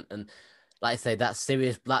 100%. And like I say, that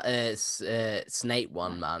Sirius Black Snape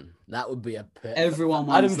one, man, that would be a perfect. Everyone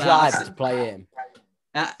wants Adam Driver to play him.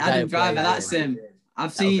 Adam Driver, that's him.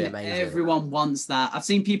 I've seen everyone wants that. I've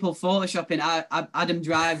seen people photoshopping Adam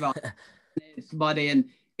Driver on his body, and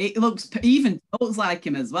it looks like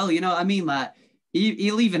him as well. You know what I mean? Like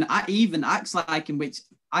he'll even acts like him, which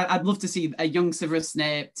I'd love to see a young Severus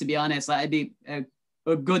Snape. To be honest, like it'd be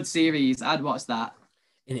a good series. I'd watch that.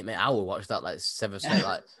 In it, mate, I would watch that. Like Severus Snape,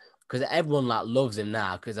 like because everyone like loves him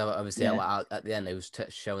now. Because obviously, at the end, it was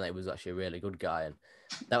showing that he was actually a really good guy, and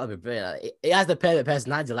that would be brilliant. Like, he has the perfect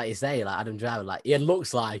personality, like you say, like Adam Driver. Like he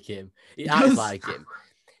looks like him. He acts like him.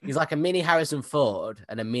 He's like a mini Harrison Ford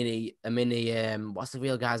and a mini. What's the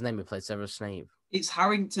real guy's name who played Severus Snape? It's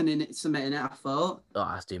Harrington in it, I thought. Oh,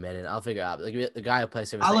 that's too many. I'll figure it out. The guy who plays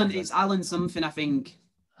Severus Snape. It's Alan something, I think.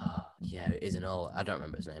 Oh, yeah, it isn't all. I don't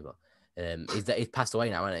remember his name, but he's passed away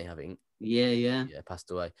now, hasn't he? I think. Yeah, passed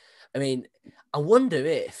away. I mean, I wonder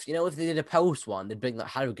if if they did a post one, they'd bring that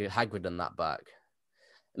Hagrid and that back.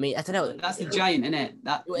 I mean, I don't know. That's the giant, isn't it?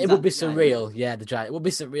 It would be surreal. Yeah, the giant. It would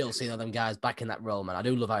be surreal seeing all them guys back in that role, man. I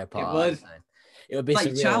do love Harry Potter. It would be like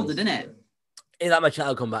surreal. Childhood, isn't it? It's like my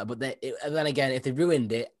child come back, but then again, if they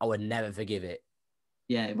ruined it, I would never forgive it.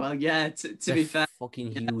 Yeah, well, yeah. To be fair,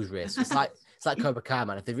 fucking huge risk. It's like Cobra Kai,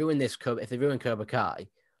 man. If they ruin Cobra Kai,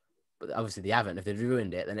 but obviously they haven't. If they've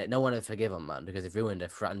ruined it, then no one will forgive them, man, because they've ruined a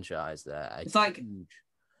franchise. There, it's like huge.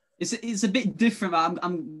 It's a bit different.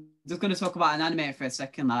 I'm just going to talk about an anime for a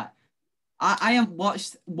second. Like, I have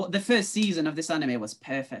watched the first season of this anime was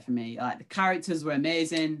perfect for me. Like the characters were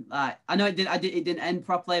amazing. Like I know it didn't end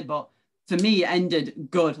properly, but for me it ended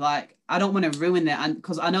good. Like I don't want to ruin it, and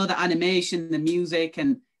because I know the animation, the music,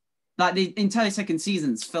 and like the entire second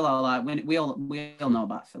season's filler. Like when we all know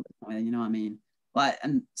about filler, you know what I mean? Like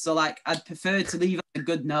and so like I'd prefer to leave a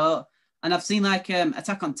good note. And I've seen like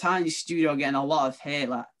Attack on Titan studio getting a lot of hate.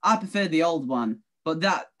 Like I prefer the old one, but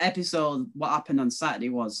that episode, what happened on Saturday,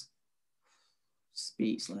 was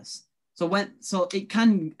speechless. So it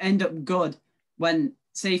can end up good when,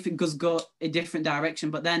 say, if it go a different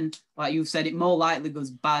direction, but then, like you said, it more likely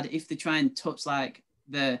goes bad if they try and touch like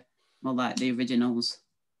the originals.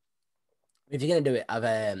 If you're gonna do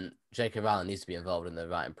it, J.K. Rowling needs to be involved in the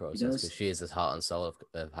writing process because she is the heart and soul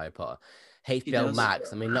of Harry Potter. HBO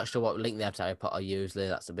Max. I mean, not sure what link they have to Harry Potter usually.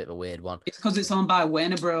 That's a bit of a weird one. It's because it's owned by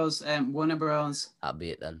Warner Bros. Warner Bros. That'll be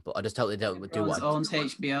it then. But I just hope they don't do what owns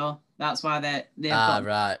HBO. That's why they've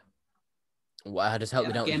right. Well, I just hope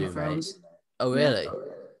they don't Game do of Thrones. Mate. Oh really?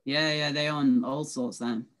 Yeah, they own all sorts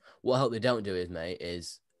then. What I hope they don't do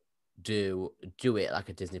is do it like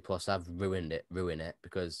a Disney Plus, I've ruin it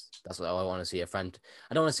because that's what I want to see a friend.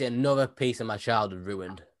 I don't want to see another piece of my childhood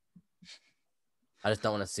ruined. I just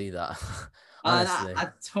don't want to see that. Honestly. I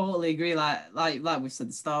totally agree. Like we said,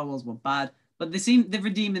 the Star Wars were bad, but they're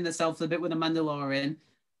redeeming themselves a bit with the Mandalorian,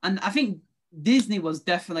 and I think Disney was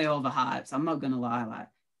definitely overhyped. I'm not gonna lie. Like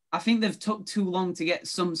I think they've took too long to get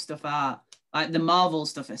some stuff out, like the Marvel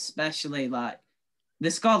stuff, especially like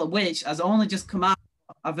the Scarlet Witch has only just come out.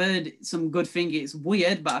 I've heard some good things. It's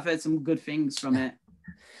weird, but I've heard some good things from it.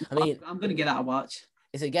 I mean, I'm gonna get that a watch.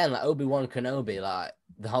 It's again like Obi-Wan Kenobi, like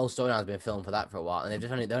the whole storyline has been filmed for that for a while, and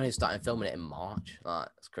they're only starting filming it in March. Like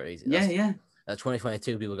it's crazy. Yeah. That's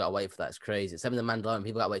 2022. People got to wait for that. It's crazy. Same with the Mandalorian.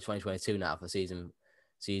 People got to wait 2022 now for season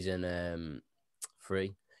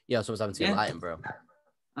 3. Yeah, someone's having to lighten, bro.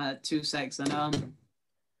 2 secs and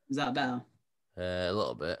is that better? A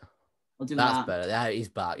little bit. I'll do That's that. better. Yeah, he's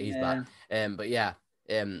back. He's back. But yeah,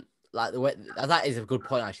 like the way that is a good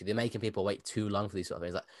point actually. They're making people wait too long for these sort of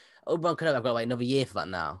things. Like Obi-Wan Kenobi, I've got to wait another year for that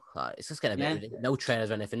now. Like it's just getting a bit no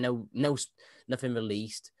trailers or anything. No, nothing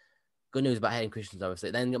released. Good news about Hayden Christensen,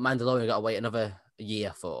 obviously. Then Mandalorian got to wait another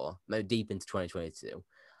year for, maybe deep into 2022.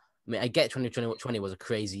 I mean, I get 2020 was a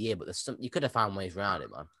crazy year, but you could have found ways around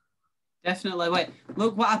it, man. Definitely. Wait,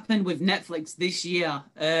 look what happened with Netflix this year.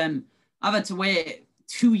 I've had to wait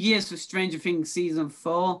 2 years for Stranger Things season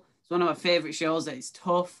 4. It's one of my favorite shows. It's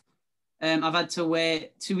tough. I've had to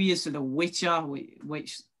wait 2 years for The Witcher,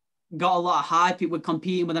 which got a lot of hype. It was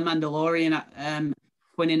competing with The Mandalorian at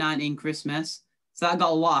 2019 Christmas. So that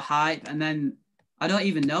got a lot of hype. And then I don't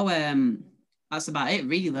even know. That's about it,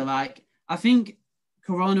 really. Like, I think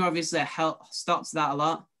Corona obviously stops that a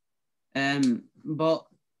lot. But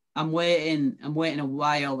I'm waiting a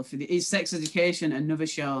while for Is Sex Education, another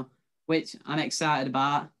show, which I'm excited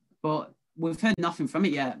about. But we've heard nothing from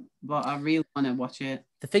it yet. But I really want to watch it.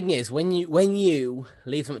 The thing is, when you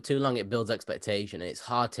leave something too long, it builds expectation, and it's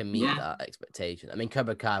hard to meet that expectation. I mean,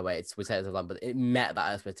 Cobra Kai, we said it so long, but it met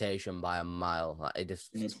that expectation by a mile. Like it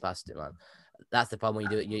just passed it, man. That's the problem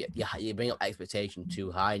when you do it. You bring up expectation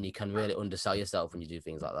too high, and you can really undersell yourself when you do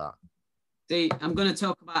things like that. See, I'm going to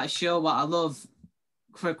talk about a show what I love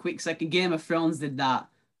for a quick second. Game of Thrones did that.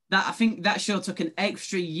 I think that show took an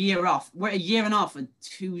extra year off. We're a year and a half and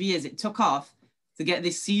 2 years. It took off to get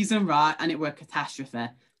this season right, and it were a catastrophe.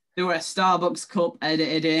 There were a Starbucks cup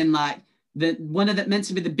edited in, like one of that meant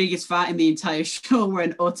to be the biggest fight in the entire show were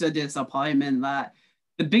an utter disappointment. Like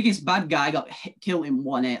the biggest bad guy got killed in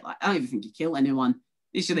 1-8. Like I don't even think he killed anyone.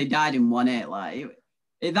 Literally died in 1-8.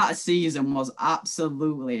 Like that season was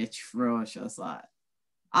absolutely atrocious. Like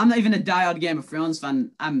I'm not even a diehard Game of Thrones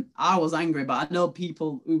fan. I was angry, but I know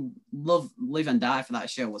people who live and die for that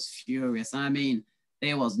show was furious. I mean,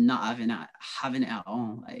 they was not having it at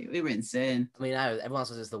all. Like, we were insane. I mean, everyone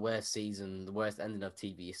says it's the worst season, the worst ending of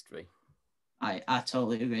TV history. I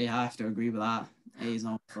totally agree. I have to agree with that. It is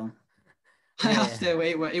awful. Yeah. I have to.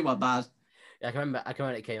 It was bad. Yeah, I can remember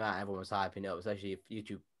it came out. Everyone was hyping it up, especially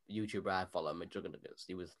YouTuber I follow, McJuggernuggets.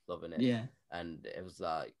 He was loving it. Yeah. And everyone's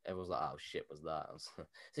like, oh shit, was that?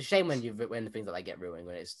 It's a shame when the things like that get ruined,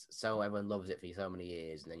 when it's so everyone loves it for so many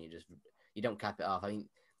years, and then you don't cap it off. I mean,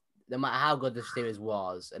 no matter how good the series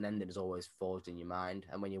was, an ending is always forged in your mind,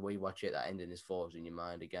 and when you rewatch it, that ending is forged in your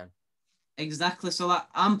mind again. Exactly. So like,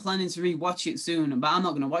 I'm planning to rewatch it soon, but I'm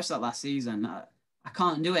not going to watch that last season. I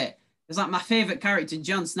can't do it. It's like my favorite character,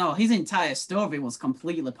 Jon Snow. His entire story was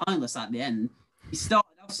completely pointless at the end. He started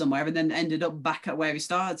off somewhere and then ended up back at where he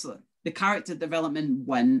started. So the character development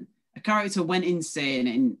a character went insane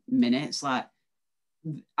in minutes. Like,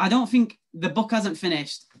 I don't think the book hasn't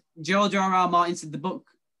finished. George R.R. Martin said the book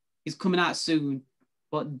is coming out soon,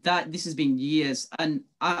 but this has been years. And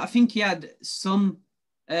I think he had some,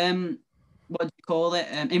 what do you call it,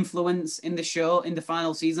 influence in the show in the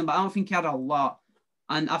final season, but I don't think he had a lot.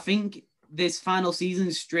 And I think this final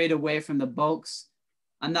season strayed away from the books,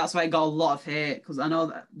 and that's why it got a lot of hate, because I know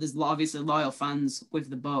that there's obviously loyal fans with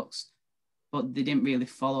the books, but they didn't really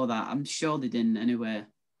follow that. I'm sure they didn't anyway.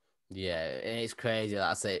 Yeah, it's crazy.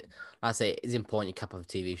 I say it's important you cap off a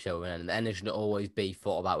TV show, and the ending should always be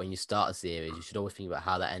thought about when you start a series. You should always think about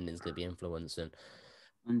how that ending is going to be influenced and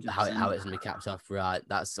 100%. how it's going to be capped off right.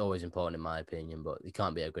 That's always important in my opinion, but it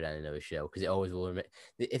can't be a good ending of a show because it always will.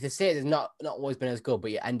 If the series has not always been as good,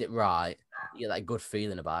 but you end it right, you get that good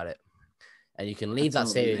feeling about it, and you can leave that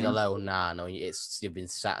series alone now. Knowing you've been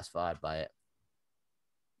satisfied by it.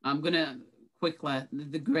 I'm gonna quickly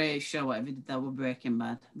the greatest show whatever did that was Breaking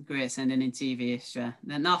Bad, the greatest ending in TV history.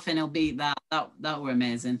 Then nothing will beat that. That were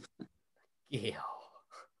amazing.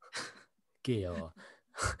 Gil.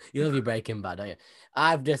 You love your Breaking Bad, don't you?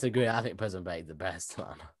 I've disagreed. I think Prison Break is the best,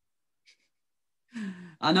 man.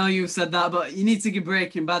 I know you've said that, but you need to give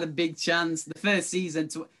Breaking Bad a big chance. The first season,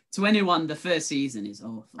 to anyone, the first season is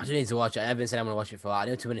awful. I do need to watch it. I haven't said I'm going to watch it for. I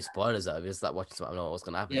know too many spoilers though. Just like watching something, I don't know what's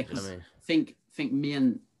going to happen. Yeah, Do you know what I because mean? think me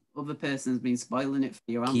and other person's been spoiling it for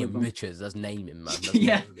you. Kean Richards, that's naming, man. That's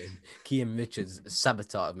Yeah. naming. Kean Richards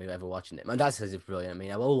sabotaged me ever watching it. My dad says it's brilliant. I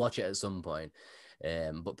mean, I will watch it at some point.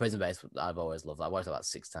 But Prison Break, I've always loved that. I watched it about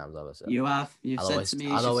 6 times over. So You have. You've said to me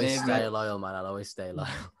it's I'll your always favorite. stay loyal, man. I'll always stay loyal.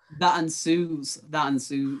 That and Suits. That and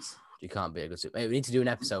Suits. You can't be a good super. Hey, we need to do an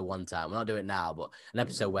episode one time. We're not doing it now, but an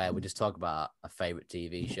episode where we just talk about our favorite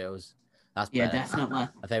TV shows. That's Yeah, better. definitely.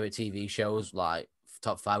 Our favorite TV shows, like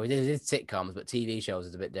top 5. We did sitcoms, but TV shows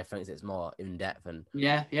is a bit different. It's more in depth and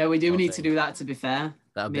Yeah, we do Sort of need to thing. do that. To be fair,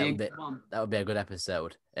 that would be a bit. Come on. That would be a good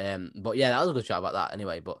episode. But yeah, that was a good chat about that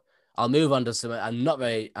anyway. But I'll move on to some. I'm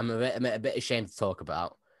a bit ashamed to talk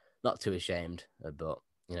about. Not too ashamed, but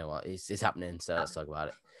you know what? It's happening. So let's talk about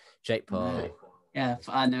it. Jake Paul. Yeah,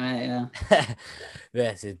 I know it. Yeah.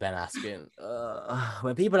 This is Ben Askren.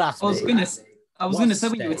 When people ask I was me, gonna say what's when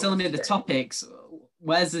you were stage? telling me the topics.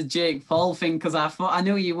 Where's the Jake Paul thing? Because I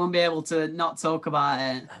knew you wouldn't be able to not talk about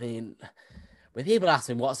it. I mean, when people ask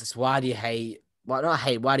me, what's this? Why do you hate? Why not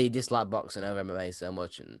hate? Why do you dislike boxing over MMA so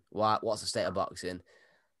much? And what's the state of boxing?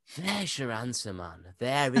 There's your answer, man.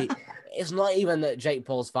 It's not even that Jake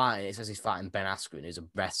Paul's fighting. It says he's fighting Ben Askren, who's a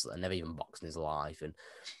wrestler, never even boxed in his life, and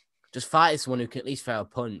just fighting someone who can at least throw a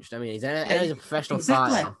punch. I mean, he's a professional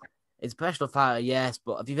fighter. He's a professional fighter, yes,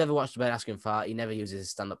 but if you've ever watched a Ben Askren fight, he never uses his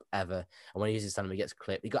stand-up ever. And when he uses his stand-up, he gets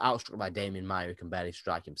clipped. He got outstruck by Damian Maia, who can barely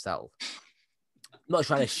strike himself. I'm not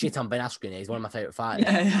trying to shit on Ben Askren here. He's one of my favorite fighters.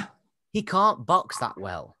 Yeah. He can't box that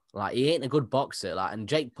well. Like, he ain't a good boxer. Like, and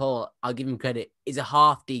Jake Paul, I'll give him credit, is a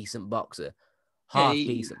half decent boxer.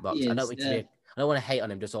 Decent boxer. I don't want to hate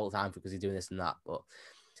on him just all the time because he's doing this and that, but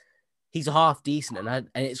he's a half decent, and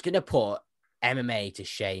it's gonna put MMA to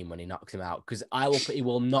shame when he knocks him out, because he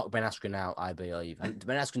will knock Ben Askren out, I believe. And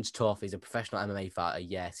Ben Askren's tough. He's a professional MMA fighter.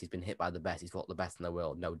 Yes, he's been hit by the best. He's fought the best in the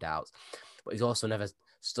world, no doubts. But he's also never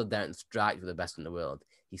stood there and striked with the best in the world.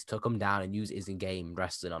 He's took him down and used his in-game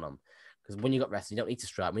wrestling on him. Because when you got wrestling, you don't need to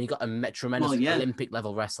strike. When you got a tremendous Olympic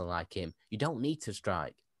level wrestler like him, you don't need to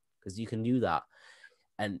strike because you can do that.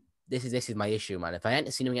 And this is my issue, man. If I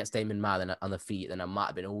hadn't seen him against Damian Maia on the feet, then I might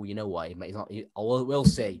have been, oh, you know what? He's not. We'll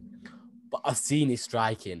see. But I've seen his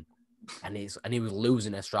striking, and he was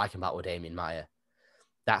losing a striking battle with Damian Maia.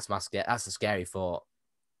 That's a scary thought.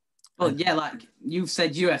 Well, yeah, like you've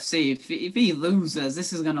said, UFC. If he loses,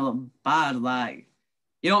 this is gonna look bad. Like,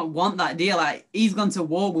 you don't want that deal. Like, he's gone to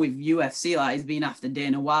war with UFC. Like, he's been after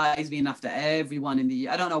Dana White. He's been after everyone in the.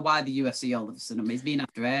 I don't know why the UFC all of a sudden. He's been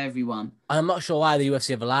after everyone. I'm not sure why the UFC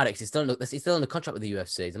have allowed it. Because he's still in the contract with the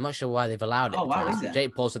UFC. I'm not sure why they've allowed it. Oh, why is it?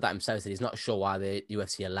 Jake Paul said that himself. He said he's not sure why the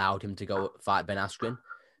UFC allowed him to go fight Ben Askren.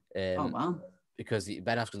 Oh wow! Because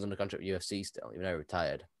Ben Askren's under contract with UFC still, even though he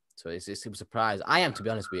retired. So it's super surprised. I am, to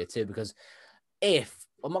be honest with you, too, because I'm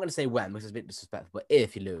not going to say when, because it's a bit disrespectful, but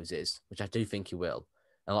if he loses, which I do think he will,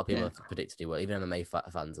 a lot of people have predicted he will, even MMA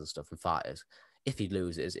fans and stuff and fighters. If he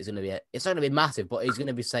loses, it's not going to be massive, but he's going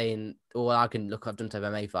to be saying, "Oh, well, I've done to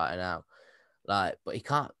MMA fighter now." Like, but he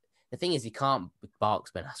can't. The thing is, he can't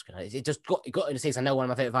box Ben Askren. It just got in the sense. I know one of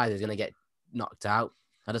my favorite fighters is going to get knocked out.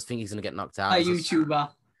 I just think he's going to get knocked out.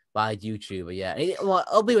 By a YouTuber, yeah.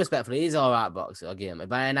 I'll be respectful. He's all right boxer. I'll give him.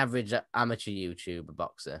 By an average amateur YouTuber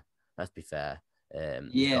boxer. Let's be fair.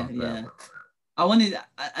 Yeah. I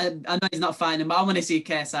know he's not fighting him, but I want to see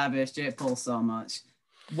KSI versus Jake Paul so much.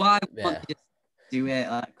 Why want to just do it?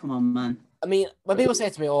 Like, come on, man. I mean, when people say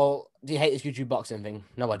to me, "Oh, do you hate this YouTube boxing thing?"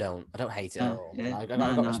 No, I don't. I don't hate it at all. Yeah. I've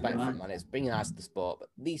got respect for it, man. It's bringing eyes to the sport. But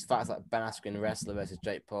these fights like Ben Askren wrestler versus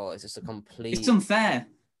Jake Paul, it's just a complete. It's unfair.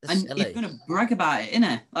 And silly. he's gonna brag about it,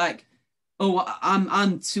 innit? Like, oh,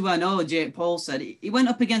 I'm 2-0. Jake Paul said he went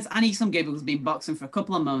up against Annie Some Gable, who's been boxing for a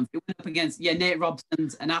couple of months. He went up against Nate Robson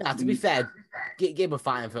and Yeah, to be fair, Gabe was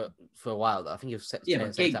fighting for a while though. I think he was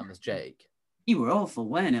same time as Jake. He were awful,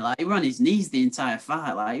 weren't he? Like, he were on his knees the entire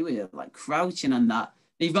fight. Like, he was like crouching and that.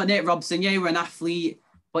 And you've got Nate Robson. Yeah, he were an athlete,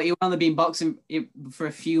 but he only been boxing for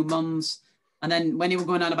a few months. And then when he was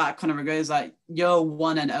going on about Conor McGregor, he's like, "Yo,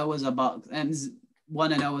 1-0 as a box." And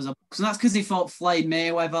 1-0 as a box. And that's because he fought Floyd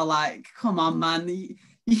Mayweather. Like, come on, man.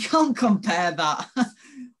 You can't compare that.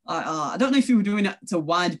 I don't know if he were doing it to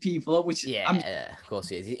wind people up, which... Yeah, of course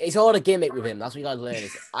he is. It's all a gimmick with him. That's what you got to learn.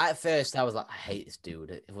 At first, I was like, I hate this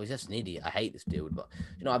dude. If he's just an idiot, I hate this dude. But,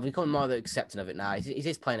 I've become more accepting of it now. He's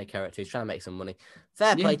just playing a character. He's trying to make some money.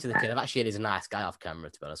 Fair play to the kid. I've actually heard he's a nice guy off camera,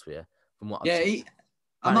 to be honest with you. From what I've seen.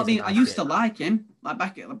 I used to like him. Like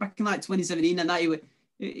back in like 2017 and that, he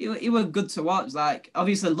He was good to watch. Like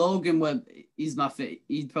obviously Logan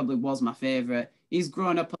he probably was my favorite. He's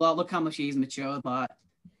grown up a lot. Look how much he's matured. Like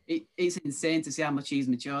it's insane to see how much he's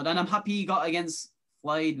matured. And I'm happy he got against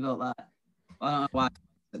Floyd, but like I don't know why I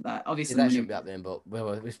said that. Obviously that shouldn't be happening, but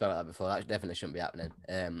we spoke about that before. That definitely shouldn't be happening.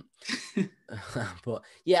 But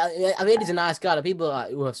yeah, I mean, he's a nice guy. The people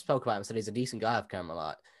like, who have spoke about him said he's a decent guy off camera.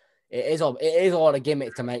 Like it is all a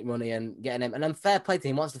gimmick to make money and getting him. And then fair play to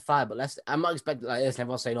him, he wants to fight, but I'm not expecting like this.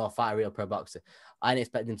 Everyone's saying, "Oh, fight a real pro boxer." I didn't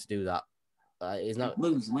expect him to do that. He's not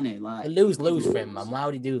lose, win it, like lose for him, man. Why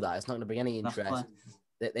would he do that? It's not going to bring any interest.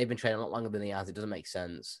 They've been training a lot longer than he has. It doesn't make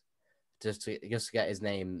sense. Just to get his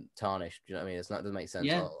name tarnished. Do you know what I mean? It doesn't make sense.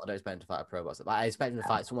 Yeah. I don't expect him to fight a pro boxer. But I expect him to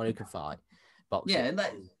fight someone who can fight boxing. Yeah,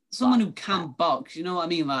 like someone who can box. You know what I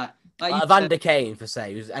mean? Like Evander Kane, for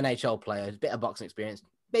say, who's an NHL player, a bit of boxing experience.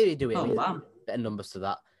 Maybe do it. Oh, wow. Bit of numbers to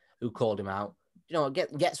that. Who called him out? You know,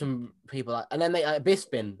 get some people like, and then make like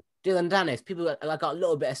Bisping, Dylan Dennis. People like got a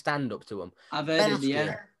little bit of stand up to him. I've heard it.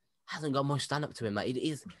 Yeah, hasn't got much stand up to him. Like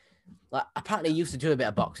he's. Like apparently he used to do a bit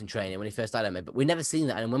of boxing training when he first started me, but we never seen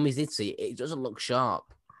that. And when we did see it, it doesn't look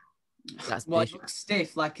sharp. That's it looks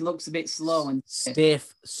stiff, like he looks a bit slow and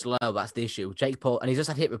stiff, slow. That's the issue. Jake Paul, and he's just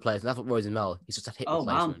had hip replacement. That's what worries him well. He's just had hip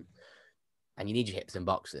replacement. Wow. And you need your hips in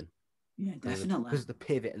boxing. Yeah, definitely. Because of the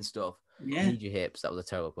pivot and stuff. Yeah. You need your hips. That was a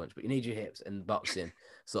terrible punch, but you need your hips in boxing,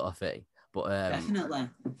 sort of thing. But definitely.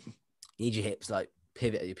 You need your hips, like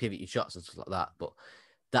pivot your shots and stuff like that. But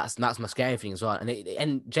that's my scary thing as well.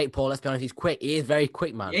 And Jake Paul, let's be honest, he's quick. He is very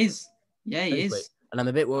quick, man. He is. Yeah, he is. Quick. And I'm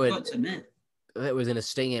a bit worried. I've got to admit. It was going to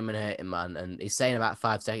sting him and hurt him, man. And he's saying about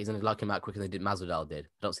 5 seconds and he'd lock him out quicker than Masvidal did.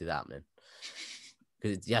 I don't see that happening.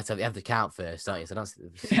 Because you have to count first, don't you? So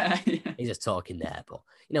he's just talking there. But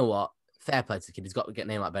you know what? Fair play to the kid. He's got to get a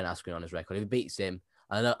name like Ben Askren on his record. If he beats him,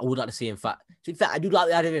 I would like to see him fight. To be fair, I do like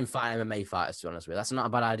the idea of him fighting MMA fighters, to be honest with you. That's not a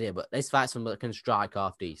bad idea, but let's fight someone that can strike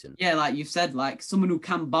half decent. Yeah, like you've said, like someone who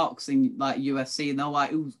can box in like UFC, and they're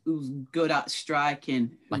like who's good at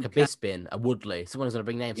striking. Like a Bisping, a Woodley, someone who's going to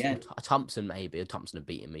bring names. Yeah. A Thompson, maybe. A Thompson would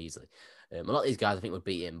beat him easily. A lot of these guys I think would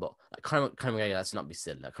beat him, but like Conor McGregor, let's not be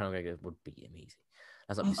silly. Like Conor McGregor would beat him easy.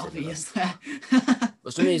 That's not be silly.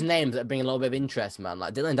 But some of these names that bring a little bit of interest, man.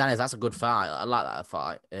 Like Dylan Dennis, that's a good fight. I like that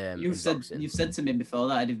fight. You've said to me before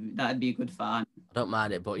that that'd be a good fight. I don't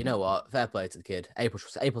mind it, but you know what? Fair play to the kid. April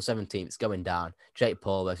 17th, it's going down. Jake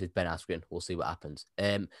Paul versus Ben Askren. We'll see what happens. I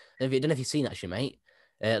don't know if you've seen that, mate.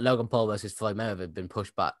 Logan Paul versus Floyd Mayweather have been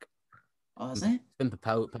pushed back. Oh, has it? It's been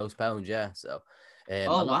postponed, yeah. So, wow.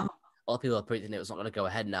 A lot of people are predicting it was not going to go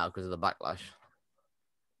ahead now because of the backlash.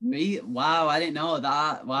 Wow, I didn't know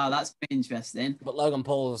that. Wow, that's interesting. But Logan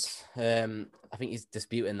Paul's, I think he's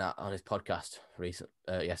disputing that on his podcast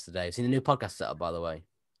yesterday. I've seen a new podcast set up, by the way.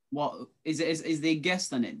 What is it? Is the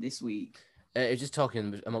guest on it this week? He's just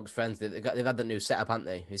talking amongst friends. They've had that new setup, haven't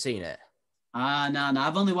they? Have you seen it? No.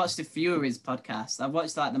 I've only watched a few of his podcasts. I've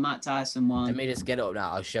watched like the Mike Tyson one. Let me just get it up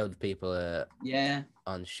now. I'll show the people.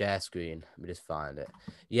 On share screen. Let me just find it.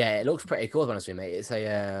 Yeah, it looks pretty cool, honestly, mate. It's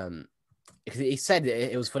a because he said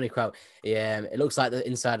it was a funny quote. It looks like the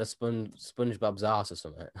inside of SpongeBob's arse or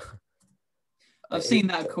something. I've seen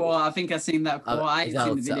that quote. I think I've seen that quote. I ain't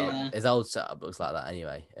seen the video. His old setup looks like that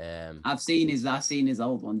anyway. I've seen his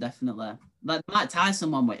old one, definitely. Like Mike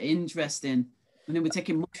Tyson one were interesting when they were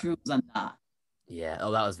taking mushrooms and that. Yeah, that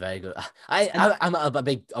was very good. I'm a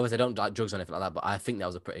big, obviously I don't like drugs or anything like that, but I think that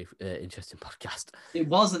was a pretty interesting podcast. It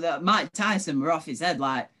was that Mike Tyson were off his head.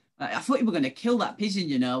 Like I thought he were going to kill that pigeon,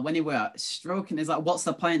 you know, when he were stroking. It's like, what's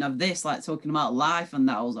the point of this? Like talking about life and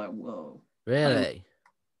that. I was like, whoa. Really?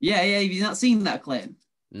 Yeah. Have you not seen that clip?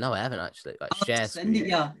 No, I haven't actually. Like, share send it,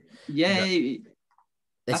 yeah.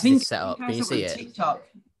 This I think set up. Can you see it? TikTok.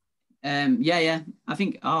 Yeah. I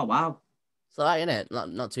think. Oh wow. It's like, innit?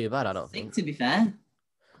 Not too bad, I don't think. To be fair.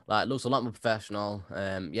 Like, it looks a lot more professional.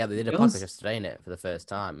 Yeah, they did a podcast yesterday, innit, for the first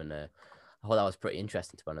time, and I thought that was pretty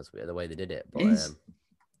interesting, to be honest with you, the way they did it. But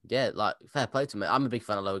yeah, like, fair play to me. I'm a big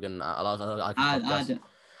fan of Logan. I've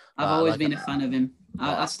always been a fan of him.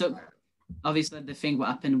 I stuck. Obviously, the thing what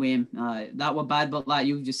happened with him, that was bad. But like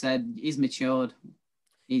you just said, he's matured.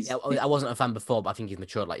 I wasn't a fan before, but I think he's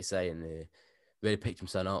matured, like you say, and really picked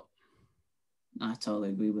himself up. I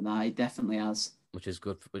totally agree with that. He definitely has. Which is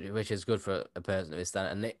good for a person of his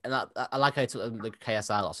standard. And I like how he took the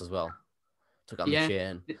KSI loss as well. Took it on the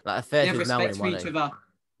chin. Like a fair they have respect for each other.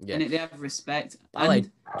 Yeah. And they have respect. Do you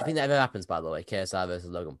think that ever happens, by the way? KSI versus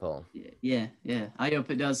Logan Paul. Yeah. I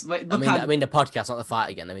hope it does. Wait, I mean the podcast, not the fight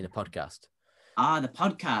again. I mean the podcast. The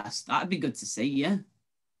podcast. That'd be good to see. Yeah.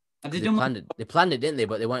 They planned it, didn't they?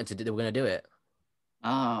 But they were going to do it.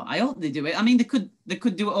 Oh, I hope they do it. I mean, they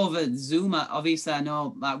could do it over Zoom. Obviously, I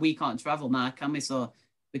know like we can't travel now, can we? So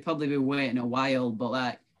we'd probably be waiting a while. But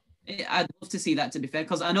like, I'd love to see that. To be fair,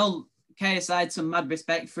 because I know KSI had some mad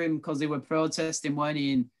respect for him because they were protesting, weren't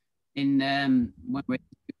he, in when we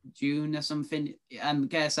June or something. And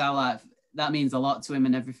KSI like that means a lot to him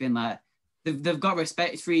and everything. Like they've got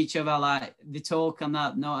respect for each other. Like they talk and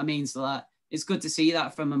that. Know what I mean? So like it's good to see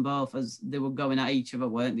that from them both as they were going at each other,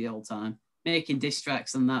 weren't they, all the time? Making diss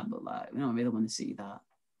tracks and that, but like we don't really want to see that.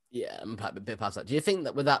 Yeah, I'm a bit past that. Do you think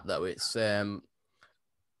that with that though, it's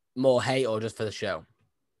more hate or just for the show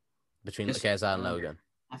between Just KSI and Logan?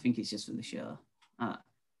 I think it's just for the show.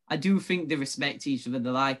 I do think they respect each other. They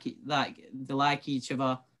like each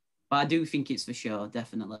other, but I do think it's for show,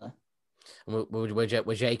 definitely.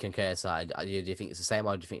 With Jake and KSI, do you think it's the same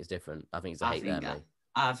or do you think it's different? I think it's a hate there, mate.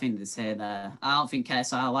 I think the same there. I don't think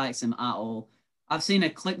KSI likes him at all. I've seen a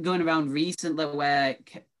clip going around recently where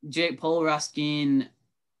Jake Paul were asking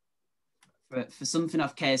for something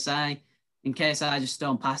off KSI, and KSI just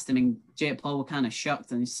stormed past him, and Jake Paul were kind of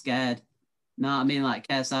shocked and scared. No, I mean, like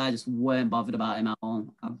KSI just weren't bothered about him at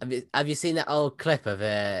all. Have you seen that old clip of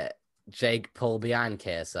Jake Paul behind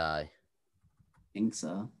KSI? I think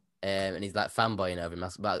so. And he's like fanboying over him.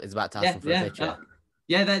 He's about to ask him for a picture.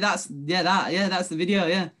 That's the video.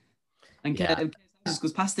 Yeah, and KSI just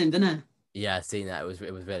goes past him, didn't he? Yeah, I've seen that. It was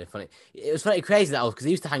really funny. It was pretty crazy that because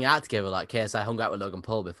they used to hang out together. Like KSI hung out with Logan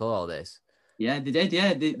Paul before all this. Yeah, they did.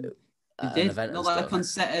 Yeah, they did. Not like on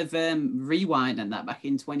set of Rewind and that back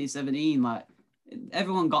in 2017. Like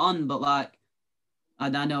everyone got on, but like I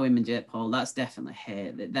know him and Jake Paul. That's definitely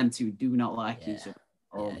hate. Them two do not like each other.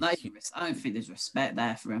 Oh, I don't think there's respect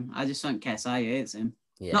there for him. I just think KSI hates him.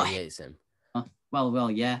 Yeah, he hates him. Well,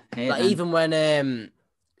 yeah. Like even when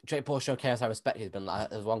Jake Paul showed KSI respect, he's been like,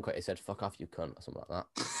 there's one quote he said, "Fuck off, you cunt," or something like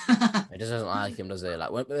that. He just doesn't like him, does he? Like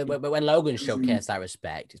when Logan showed KSI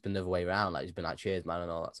respect, it's been the other way around. Like he's been like, "Cheers, man," and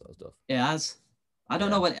all that sort of stuff. It has. I don't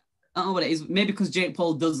know what it is. Maybe because Jake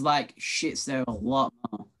Paul does like shits there a lot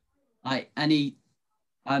more. Like, and he,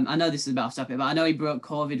 I know this is about off topic, but I know he broke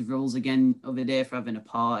COVID rules again the other day for having a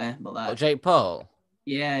party. But like, Jake Paul.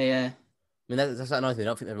 Yeah. I mean, that's another thing. I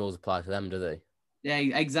don't think the rules apply to them, do they? Yeah,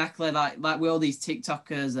 exactly. Like with all these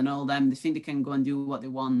TikTokers and all them, they think they can go and do what they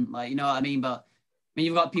want. Like, you know what I mean? But I mean,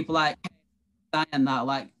 you've got people like and that,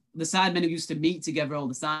 like the Sidemen who used to meet together all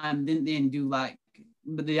the time, didn't they? And do like,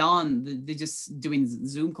 but they aren't. They're just doing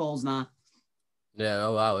Zoom calls now. Yeah.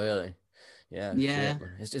 Oh wow, really? Yeah. Yeah. Shit,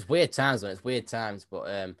 it's just weird times, man. It's weird times,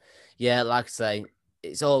 but yeah, like I say,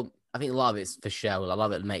 it's all. I think a lot of it's for show. A lot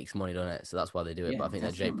of it makes money, doesn't it? So that's why they do it. Yeah, but I think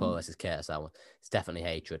that Jake Paul versus KSI one, it's definitely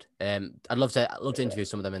hatred. I'd love to interview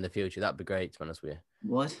some of them in the future. That'd be great, to be honest with you.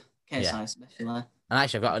 What? KSI especially. And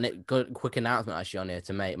actually, I've got a good quick announcement actually on here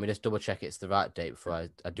to make. Let me just double check it's the right date before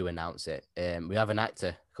I do announce it. We have an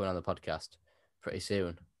actor coming on the podcast pretty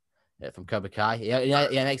soon from Cobra Kai.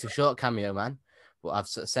 Yeah, makes a short cameo, man. But I've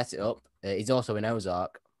set it up. He's also in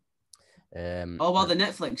Ozark. the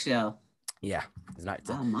Netflix show. Yeah, he's an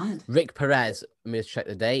actor. Oh, man. Rick Perez, let me just check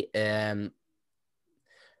the date. So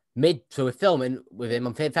we're filming with him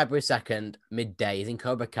on February 2nd, midday. He's in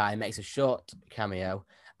Cobra Kai, makes a short cameo,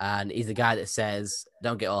 and he's the guy that says,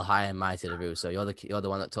 "Don't get all high and mighty, LaRusso. You're the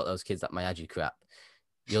one that taught those kids that Miyagi crap.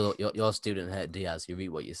 Your student hurt Diaz. You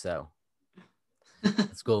reap what you sow."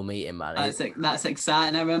 School meeting, man. That's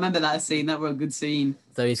exciting. I remember that scene. That was a good scene.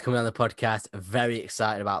 So he's coming on the podcast. Very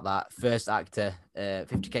excited about that. First actor,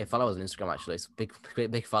 50K followers on Instagram. Actually, it's a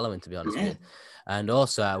big following, to be honest with you. And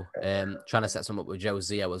also trying to set some up with Joe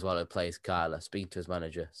Zio as well, who plays Kyler, speaking to his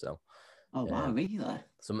manager. So, oh wow, really?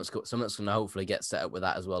 Something's gonna hopefully get set up with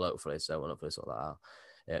that as well. Hopefully, so we'll hopefully sort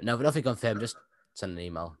that out. No, but nothing confirmed. Just send an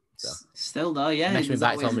email. So still though, yeah. He mentioned me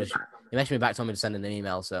back, told me to send an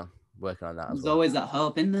email. So working on that. There's always that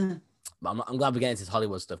hope in there. But I'm glad we're getting into this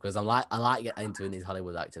Hollywood stuff because I like getting into these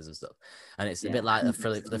Hollywood actors and stuff, and it's a bit like the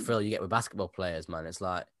thrill you get with basketball players, man. It's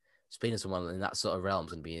like speaking to someone in that sort of realm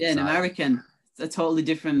is gonna be an American. It's a totally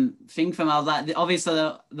different thing from our obviously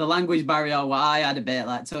the language barrier. What I had a bit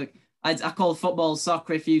like I called football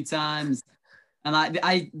soccer a few times, and like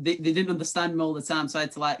they didn't understand me all the time, so I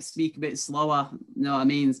had to like speak a bit slower. You know what I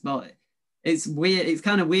mean? But it's weird. It's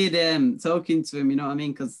kind of weird talking to him. You know what I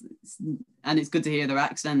mean? And it's good to hear their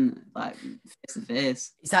accent like face to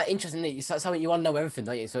face. It's that interesting. It's something you want to know everything,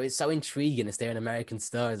 don't you? So it's so intriguing to stay in American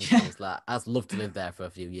stores and things. Like I'd love to live there for a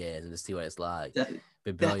few years and just see what it's like.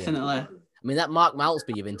 Be brilliant. Definitely. I mean, that Mark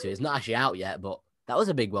Maltsby you've into is not actually out yet, but that was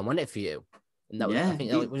a big one, wasn't it, for you? And that was, I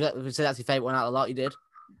think was that's your favorite one out of the lot you did.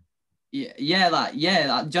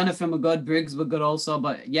 Like Jonathan were good, Briggs were good also,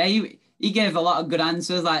 but yeah, he gave a lot of good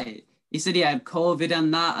answers. Like he said he had COVID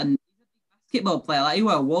and that, and basketball player. Like he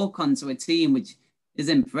were a walk on to a team, which is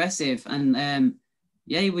impressive. And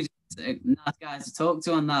yeah, he was just a nice guy to talk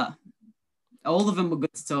to on that. All of them were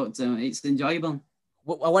good to talk to. It's enjoyable.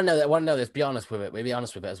 Well, I want to know this. Be honest with it. Be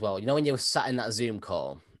honest with it as well. You know, when you're sat in that Zoom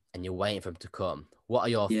call and you're waiting for him to come, what are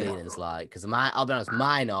your feelings like? Because I'll be honest,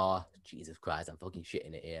 mine are Jesus Christ, I'm fucking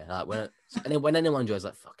shitting it here. Like when anyone joins,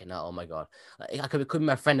 like fucking hell, oh my god, like, it could be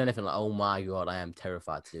my friend or anything. Like, oh my god, I am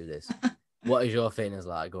terrified to do this. What is your feelings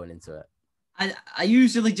like going into it? I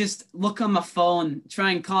usually just look on my phone,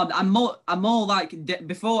 try and calm. I'm more like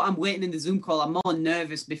before I'm waiting in the Zoom call. I'm more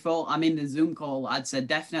nervous before I'm in the Zoom call. I'd say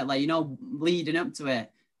definitely, you know, leading up to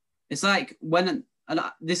it. It's like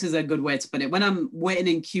this is a good way to put it. When I'm waiting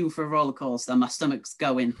in queue for a roller coaster, my stomach's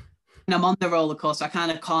going. When I'm on the roller coaster, I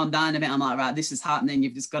kind of calm down a bit. I'm like, right, this is happening.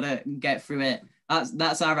 You've just got to get through it.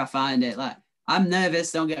 That's how I find it. Like I'm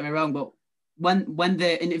nervous. Don't get me wrong, but when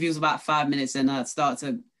the interview's about 5 minutes in, I start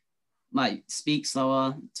to like speak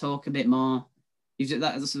slower, talk a bit more.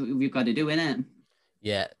 That's what we've got to do, innit?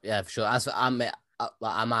 Yeah, for sure. As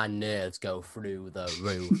my nerves go through the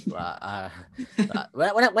roof.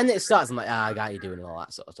 When it starts, I'm like, I got you doing all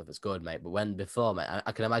that sort of stuff. It's good, mate. But before, mate,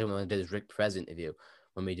 I can imagine when I do this Rick Perez interview,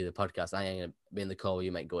 when we do the podcast, I ain't gonna be in the call with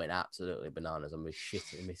you, mate, going absolutely bananas. I'm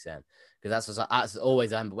shitting myself because that's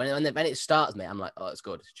always. But when it starts, mate, I'm like, oh, it's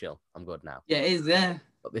good, it's chill. I'm good now. Yeah, it is there.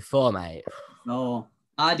 But before, mate, no.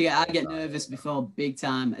 I get nervous before big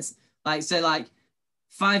time. It's like, say, like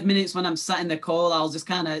 5 minutes when I'm sat in the call, I'll just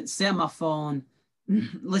kind of sit on my phone,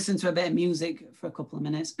 listen to a bit of music for a couple of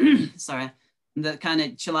minutes. Sorry. And that kind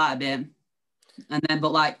of chill out a bit. And then,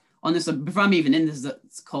 but like, honestly, before I'm even in this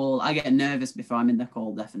call, I get nervous before I'm in the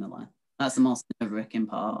call, definitely. That's the most nerve-wracking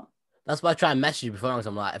part. That's why I try and message you before, because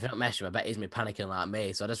I'm like, if I don't message you, I bet he's me panicking like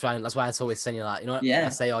me. So that's why I always send you like, you know what? Yeah. I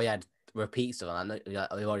say, oh yeah, repeat stuff. And I know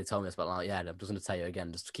you've already told me this, but like, yeah, I'm just going to tell you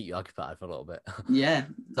again, just to keep you occupied for a little bit. Yeah.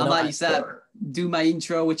 So like you said, do my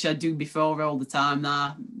intro, which I do before all the time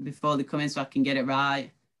now, before they come in, so I can get it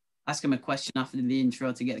right. Ask them a question after the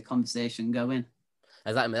intro to get the conversation going.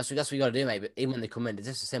 Exactly. That's what you got to do, mate. But even when they come in, it's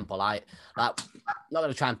just simple. Like I'm not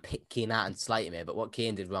going to try and pick Keane out and slight him here, but what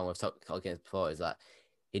Keane did wrong with talking before is that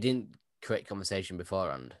he didn't create conversation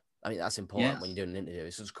beforehand. I mean, that's important when you're doing an interview.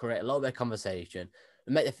 It's just create a little bit of conversation.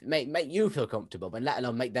 Make you feel comfortable, but let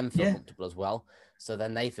alone make them feel comfortable as well. So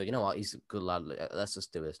then they feel, you know what, he's a good lad. Let's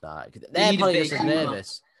just do this now. They're probably just as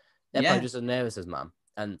nervous. They're probably just as nervous as man.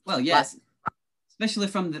 And well, yes, especially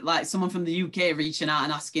from someone from the UK reaching out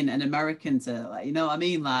and asking an American to, like, you know what I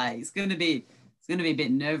mean? Like it's gonna be a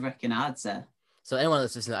bit nerve-wracking, I'd say. So anyone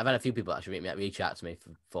that's listening, I've had a few people actually reach out to me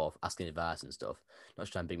for asking advice and stuff. Not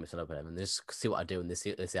just trying to big myself up and just see what I do and they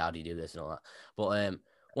say how do you do this and all that. But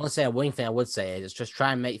one thing I would say is just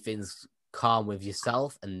try and make things calm with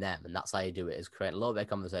yourself and them, and that's how you do it. Is create a little bit of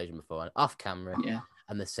conversation before and off camera. Yeah,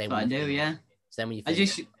 and the same. I do. Yeah. Same when you.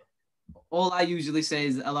 All I usually say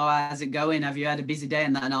is, "Hello, how's it going? Have you had a busy day?"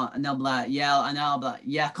 And they'll be like, "Yeah, I know." I'll be like,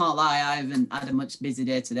 "Yeah, I can't lie, I haven't had a much busy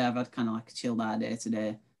day today. I've had kind of like a chilled out day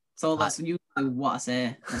today." So that's usually what I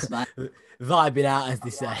say. That's about vibing out, as they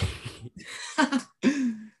say.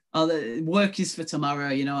 Work is for tomorrow.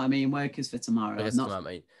 You know what I mean? Work is for tomorrow. It's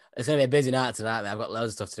gonna be a busy night tonight, mate. I've got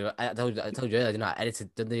loads of stuff to do. I told you earlier, didn't I? I edited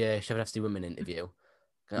the Sheffield FC women interview.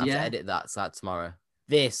 I have to edit that. So tomorrow.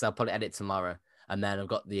 This I'll probably edit tomorrow, and then I've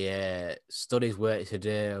got the studies work to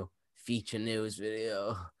do. Feature news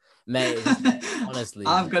video. Mate, honestly,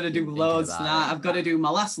 I've got to do loads tonight. I've got to do my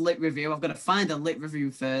last lit review. I've got to find a lit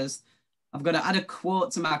review first. I've got to add a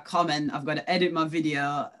quote to my comment. I've got to edit my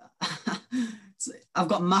video. I've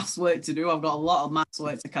got maths work to do. I've got a lot of maths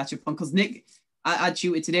work to catch up on because Nick, I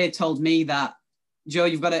tutored today, told me that, Joe,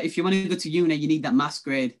 you've got to, if you want to go to uni, you need that maths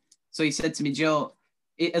grade. So he said to me, Joe,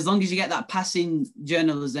 as long as you get that passing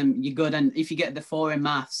journalism, you're good. And if you get the 4 in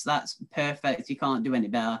maths, that's perfect. You can't do any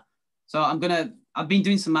better. So I've been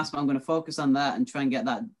doing some maths, but I'm going to focus on that and try and get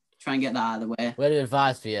that out of the way. Word of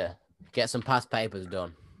advice for you: get some past papers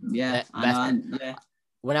done. Yeah, yeah.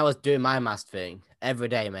 When I was doing my maths thing every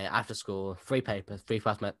day, mate, after school, three past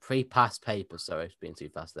papers. Sorry, being too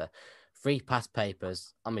fast there. 3 past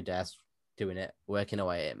papers on my desk, doing it, working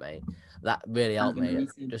away at it, mate. That really helped me.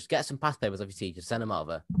 Just get some past papers off your teacher, send them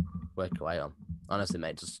over, work away on. Honestly,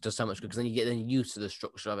 mate, just so much good because then you get used to the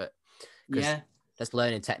structure of it. Yeah. Just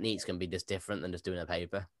learning techniques can be just different than just doing a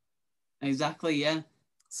paper. Exactly, yeah.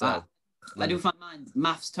 So I do find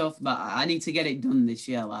maths tough, but I need to get it done this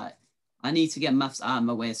year. Like, I need to get maths out of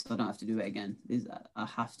my way so I don't have to do it again. I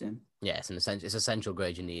have to. Yeah, it's essential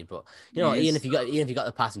grade you need. But you know, even if you got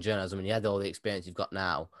the passing journalism and you had all the experience you've got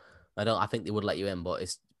now, I think they would let you in. But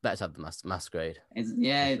better to have the masquerade.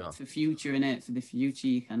 Yeah, sure. for future in it, for the future,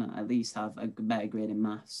 you can at least have a better grade in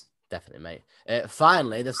maths. Definitely, mate.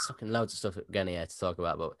 Finally, there's fucking loads of stuff again here to talk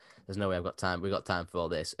about, but there's no way I've got time. We've got time for all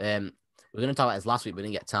this. We're going to talk about this last week, but we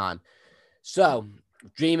didn't get time. So,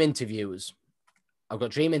 dream interviews. I've got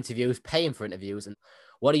dream interviews, paying for interviews, and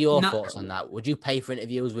what are your thoughts on that? Would you pay for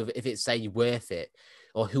interviews if it's say worth it,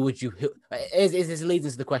 or who would you? Is this leads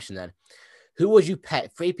into the question then? Who would you pay?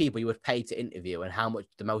 3 people you would pay to interview, and how much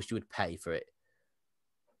the most you would pay for it?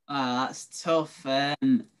 That's tough.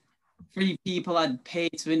 3 people I'd pay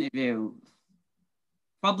to interview.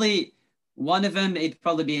 Probably one of them, it'd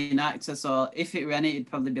probably be an actor. So if it were any, it'd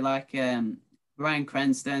probably be like Bryan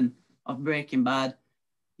Cranston of Breaking Bad.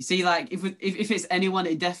 You see, like if it's anyone,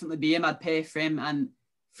 it'd definitely be him. I'd pay for him, and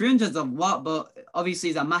 300's a lot, but obviously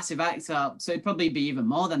he's a massive actor, so it'd probably be even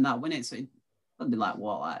more than that, wouldn't it? So it'd be like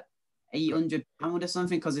what, like £800 or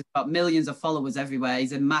something, because he's got millions of followers everywhere.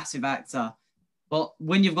 He's a massive actor. But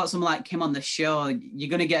when you've got someone like him on the show, you're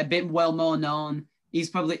going to get a bit more known. He's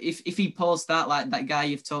probably, if he posts that, like that guy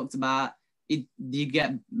you've talked about, you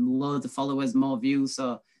get loads of followers, more views.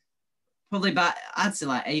 So probably about, I'd say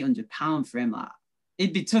like £800 for him. Like,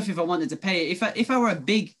 it'd be tough if I wanted to pay it. If I were a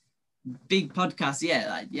big podcast,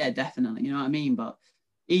 yeah, definitely. You know what I mean? But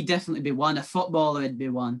he'd definitely be one. A footballer would be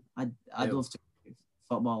one. I'd love to be a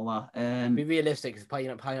footballer. Be realistic, because probably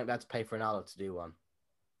not be able to pay for Ronaldo to do one.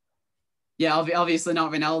 Yeah, obviously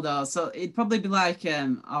not Ronaldo. So it'd probably be like,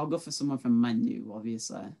 I'll go for someone from Man U,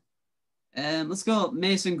 obviously. Let's go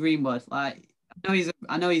Mason Greenwood. Like,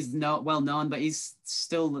 I know he's not well known, but he's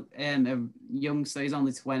still a young, so he's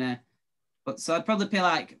only 20. But so I'd probably pay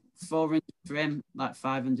like 400 for him, like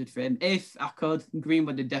 500 for him. If I could,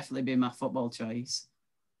 Greenwood would definitely be my football choice.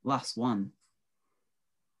 Last one.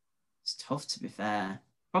 It's tough, to be fair.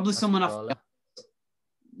 Probably someone off,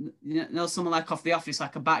 someone like off The Office,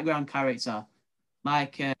 like a background character,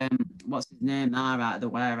 like what's his name now, right at the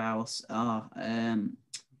warehouse?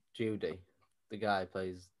 Judy, the guy who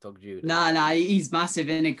plays Doug Judy. Nah, he's massive,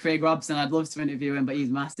 isn't he? Craig Robson. I'd love to interview him, but he's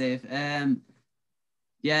massive.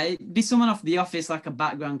 Yeah, it'd be someone off The Office, like a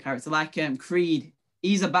background character, like Creed.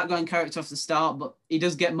 He's a background character off the start, but he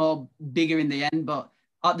does get more bigger in the end. But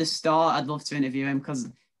at the start, I'd love to interview him because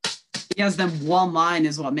he has them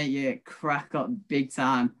one-liners what make you crack up big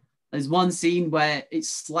time. There's one scene where it's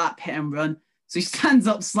slap, hit and run. So he stands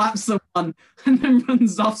up, slaps someone, and then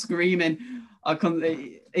runs off screaming.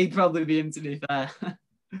 He'd probably be him, to be fair.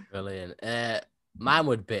 Brilliant. Mine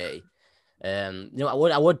would be,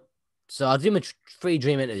 I would. So I'll do my 3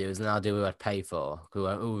 dream interviews, and I'll do who I'd pay for,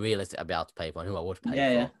 who realistically I'd be able to pay for, and who I would pay for.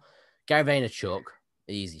 Yeah. Gary Vaynerchuk,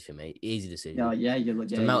 easy for me, easy decision. Yeah, you're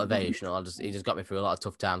legit. It's motivational. He just got me through a lot of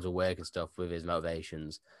tough times with work and stuff with his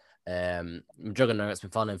motivations. Juggernaut's been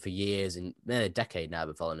following him for years, and nearly a decade now. I've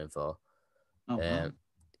been following him for. Oh, wow.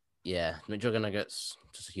 Yeah, Juggernaut's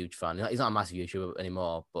just a huge fan. He's not a massive YouTuber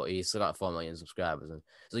anymore, but he's still got 4 million subscribers and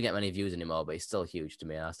doesn't get many views anymore. But he's still huge to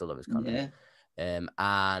me, and I still love his content. Yeah.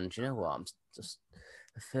 And you know what? I'm just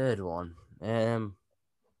the third one. Who's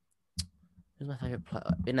my favorite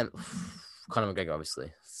player? Conor McGregor,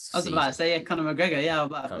 obviously. I was about to say, yeah, Conor McGregor. Yeah,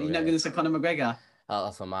 you're not going to say Conor McGregor. Oh,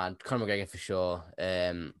 that's my man. Conor McGregor for sure.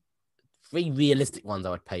 3 realistic ones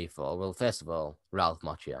I would pay for. Well, first of all, Ralph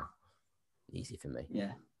Macchio. Easy for me.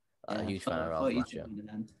 Yeah. I'm a huge fan of Ralph Macchio.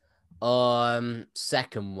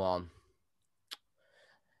 Second one.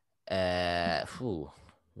 Who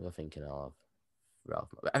am I thinking of?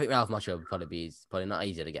 I think Ralph Macchio would probably not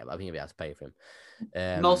easier to get, but I think you'd be able to pay for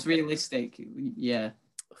him. Most realistic, yeah.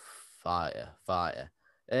 Fighter.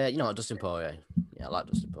 You know what, Dustin Poirier. Yeah, I like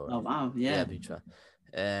Dustin Poirier. Oh wow, yeah.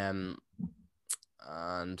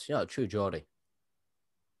 And True Geordie.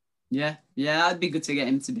 Yeah, that'd be good to get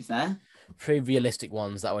him, to be fair. 3 realistic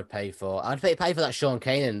ones that I would pay for. I'd pay for that Sean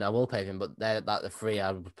Kanan. I will pay for him, but they're like the 3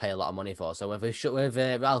 I would pay a lot of money for. So with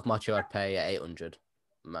Ralph Macchio, I'd pay 800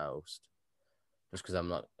 most. Just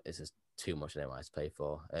because it's just too much anyway to pay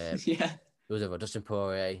for. Yeah. It was over Dustin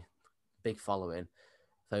Poirier, big following,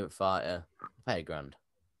 favorite fighter, pay $1,000.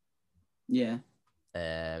 Yeah.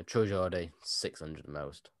 True Geordie, 600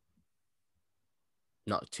 most.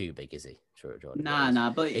 Not too big, is he? True Geordie. Nah,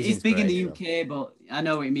 but he's big in the UK, but I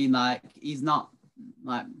know what you mean. Like, he's not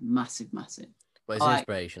like massive. But it's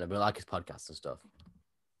inspiration. I like his podcasts and stuff.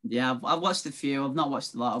 Yeah, I've watched a few. I've not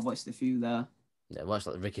watched a lot. I've watched a few there. Yeah, watched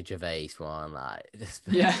like the Ricky Gervais one, like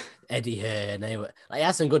Eddie Hearn. Like, he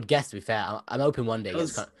has some good guests. To be fair, I'm hoping one day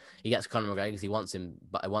he gets Conor McGregor because he wants him.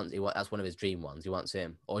 But that's one of his dream ones. He wants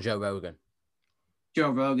him or Joe Rogan. Joe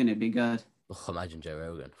Rogan would be good. Oh, imagine Joe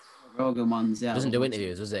Rogan. Rogan ones, yeah. Doesn't do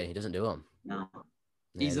interviews, does he? He doesn't do them. No,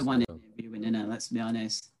 he's the one interviewing, innit? Let's be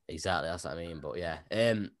honest. Exactly, that's what I mean. But yeah,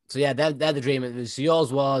 so yeah, they're the dream. So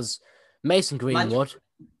yours was Mason Greenwood.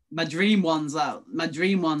 My dream ones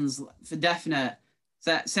for definite.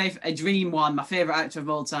 So, say a dream one, my favorite actor of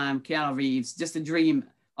all time, Keanu Reeves. Just a dream.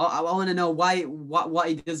 I want to know what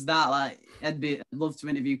he does that. Like, I'd love to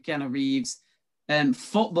interview Keanu Reeves.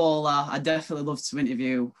 Footballer, I definitely love to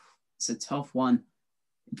interview. It's a tough one.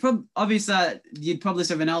 Obviously, you'd probably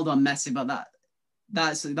say Ronaldo and Messi, but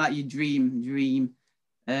that's your dream.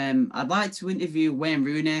 I'd like to interview Wayne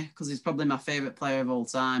Rooney because he's probably my favorite player of all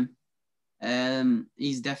time.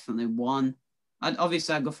 He's definitely one. I'd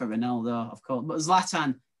go for Ronaldo, of course. But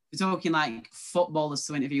Zlatan, if you're talking like footballers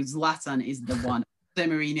to interview, Zlatan is the one. Say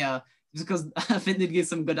Mourinho, just because I think they'd give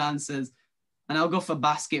some good answers. And I'll go for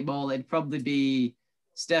basketball. It'd probably be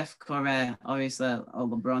Steph Curry, obviously, or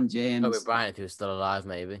LeBron James. Kobe Bryant, if he was still alive,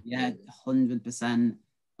 maybe. Yeah, 100%.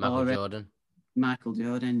 Michael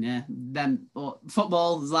Jordan, yeah. Them, but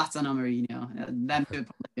football, Zlatan or Mourinho. Them two would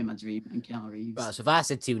probably be my dream, and Keanu Reeves. Right, so if I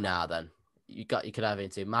said two now, then you could have it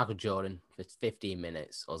into Michael Jordan for 15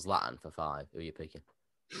 minutes or Zlatan for 5. Who are you picking?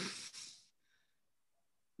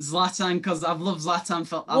 Zlatan, because I've loved Zlatan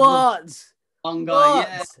for longer.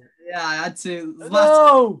 Yeah, I had to. Zlatan.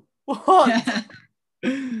 No, what?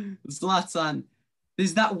 Zlatan.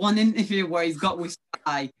 There's that one interview where he's got with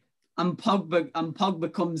Sky, and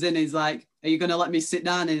Pogba comes in. He's like, "Are you gonna let me sit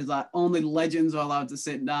down?" And he's like, "Only legends are allowed to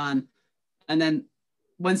sit down." And then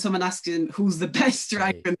when someone asks him who's the best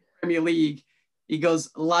striker in the Premier League, he goes,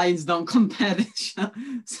 "Lions don't compare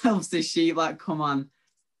themselves to sheep." Like, come on.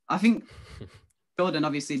 I think Jordan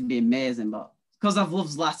obviously would be amazing, but because I've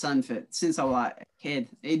loved Zlatan since I was like a kid,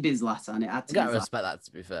 it'd be Zlatan. I gotta respect that,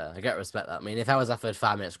 to be fair. I gotta respect that. I mean, if I was offered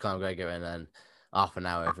 5 minutes for Conor McGregor and then half an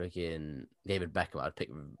hour freaking David Beckham, I'd pick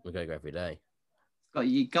McGregor every day.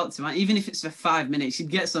 You got to, man. Even if it's for 5 minutes, you'd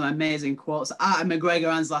get some amazing quotes out of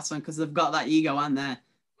McGregor and Zlatan because they've got that ego, aren't they?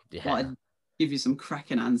 Yeah. I'd give you some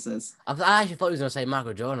cracking answers. I actually thought he was going to say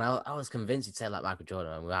Michael Jordan. I was convinced he'd say like Michael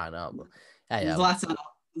Jordan. I'm right now, but yeah. Zlatan,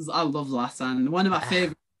 I love Zlatan. One of my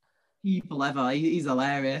favorite people ever. He's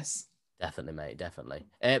hilarious. Definitely, mate. Definitely.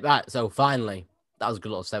 Right. So finally, that was a good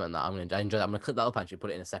little segment. That I enjoyed that. I'm gonna clip that up, actually,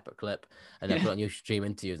 put it in a separate clip, and then put it on YouTube stream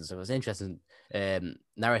interviews and stuff. It's an interesting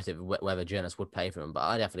narrative whether journalists would pay for them, but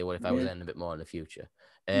I definitely would if I was in a bit more in the future.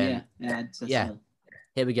 Yeah.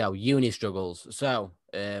 Here we go. Uni struggles. So,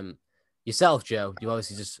 yourself, Joe. You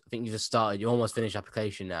obviously I think you just started. You almost finished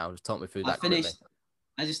application now. Just talk me through that. I finished. Quickly.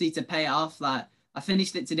 I just need to pay it off. Like, I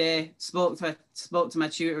finished it today. Spoke to my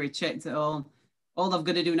tutor. He checked it all. All I've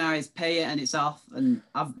got to do now is pay it, and it's off. And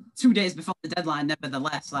I've 2 days before the deadline.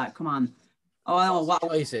 Nevertheless, like, come on. What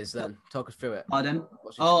choices then? Talk us through it. Pardon?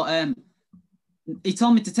 He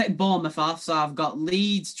told me to take Bournemouth off, so I've got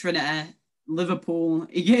Leeds, Trinity, Liverpool.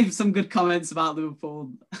 He gave some good comments about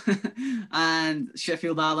Liverpool and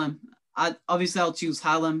Sheffield Hallam. I'll choose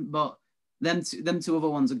Hallam, but them two other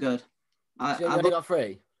ones are good. I've got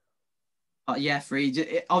 3. Yeah,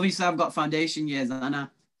 3. Obviously, I've got foundation years, I know.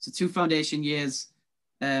 So 2 foundation years,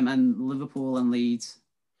 and Liverpool and Leeds.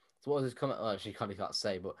 So what was his comment? Oh, actually, can't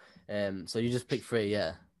say, but so you just picked 3,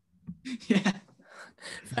 yeah. Yeah.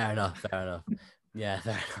 Fair enough. Yeah,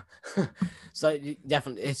 fair enough. So you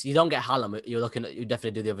definitely, you don't get Hallam. You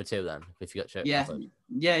definitely do the other 2 then if you got checked.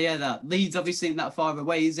 Yeah. That Leeds obviously isn't that far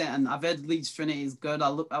away, is it? And I've heard Leeds Trinity is good. I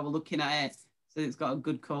was looking at it, so it's got a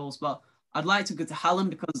good course. But I'd like to go to Hallam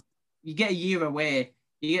because you get a year away.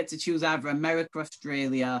 You get to choose either America,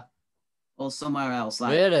 Australia, or somewhere else.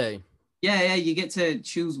 Like, really? Yeah. You get to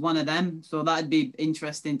choose one of them. So that'd be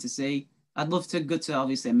interesting to see. I'd love to go to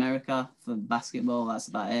obviously America for basketball. That's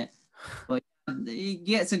about it. But you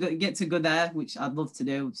get to go there, which I'd love to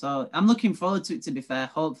do. So I'm looking forward to it. To be fair,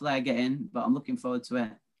 hopefully I get in, but I'm looking forward to it.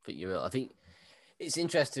 I think you will. I think it's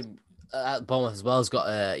interesting. Bournemouth as well has got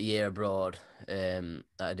a year abroad at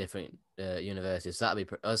a different university. So that'd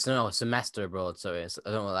be a semester abroad. Sorry, I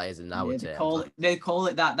don't know what that is in our terms. They call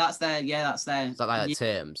it that. That's their. Is that like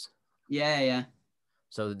terms? Yeah.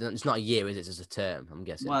 So it's not a year, is it? It's just a term, I'm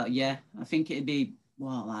guessing. Well, yeah. I think it'd be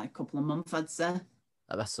like a couple of months, I'd say.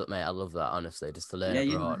 That's what, mate. I love that, honestly, just to learn abroad.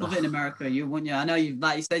 Yeah, you'd love it in America, wouldn't you? I know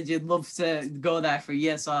like you said, you'd love to go there for a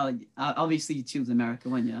year. So obviously you choose America,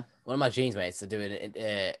 wouldn't you? One of my dreams, mates, are doing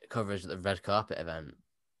coverage at the red carpet event.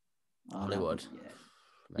 Hollywood.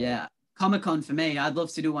 Yeah. Comic-Con for me. I'd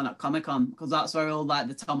love to do one at Comic-Con because that's where all like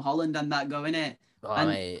the Tom Holland and that go in it. Oh,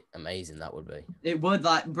 mate, amazing that would be. It would.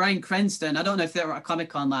 Like Bryan Cranston, I don't know if they were at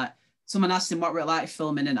Comic-Con, like someone asked him what were it like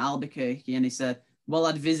filming in Albuquerque, and he said, well,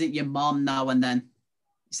 I'd visit your mom now and then.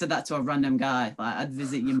 He said that to a random guy. Like, I'd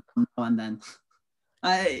visit your mom now and then.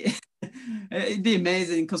 It'd be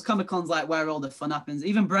amazing because Comic Con's like where all the fun happens.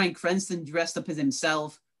 Even Bryan Cranston dressed up as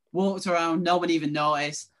himself, walked around, no one even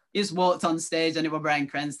noticed. He just walked on stage and it was Bryan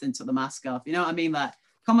Cranston, took the mask off. You know what I mean? Like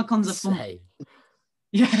Comic Con's a fun.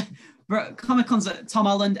 Yeah, Comic Con's Tom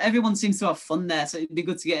Holland. Everyone seems to have fun there, so it'd be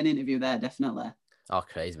good to get an interview there, definitely. Oh,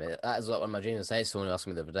 crazy, mate. That is what one of my dreams to say. Someone asked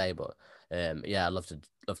me the other day, but yeah, I'd love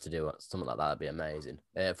to do something like that. That'd be amazing.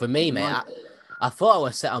 For me, mate, I thought I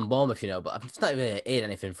was set on Bournemouth, but I've just not really heard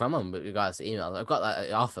anything from them with regards to emails. I've got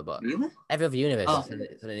that offer, but every other university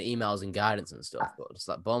sending emails and guidance and stuff. But it's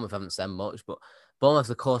like Bournemouth haven't sent much, but Bournemouth,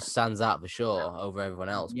 of course, stands out for sure over everyone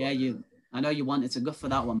else. Yeah, I know you wanted to go for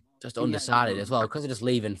that one. Just undecided as well because they're just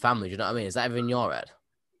leaving family. Do you know what I mean? Is that ever in your head?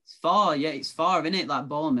 It's far, yeah, it's far, isn't it? Like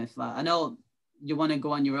Bournemouth. Like I know you want to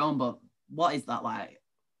go on your own, but what is that like?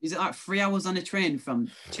 Is it like 3 hours on a train from?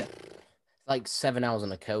 Like 7 hours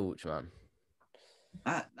on a coach, man.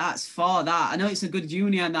 That's far. That I know it's a good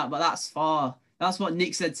uni and that, but that's far. That's what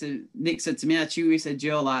Nick said to me. He said,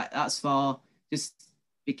 Joe, like that's far. Just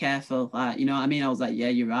be careful. Like you know what I mean? I was like, yeah,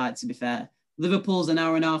 you're right. To be fair, Liverpool's an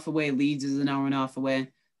hour and a half away. Leeds is an hour and a half away.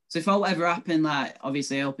 So if whatever happened, like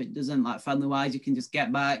obviously I hope it doesn't. Like family wise, you can just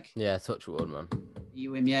get back. Yeah, touch wood, man.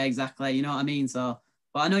 Yeah, exactly. You know what I mean? So,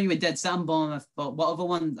 but I know you were dead set on Bournemouth. But what other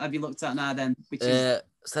ones have you looked at now? Then, which is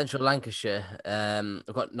Central Lancashire.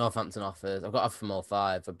 I've got Northampton offers. I've got offers from all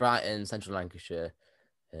five for Brighton, Central Lancashire,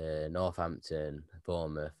 Northampton,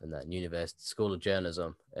 Bournemouth, and then University School of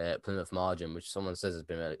Journalism, Plymouth Margin, which someone says has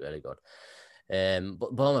been really, really good.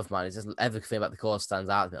 But Bournemouth, man, it's just everything about the course stands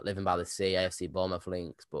out. Living by the sea, AFC Bournemouth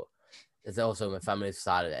links, but there's also my family's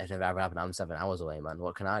side of it. If it ever happened, I'm 7 hours away, man.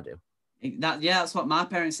 What can I do? That's what my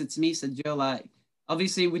parents said to me. Said Joe, like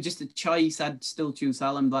obviously with just a choice, I'd still choose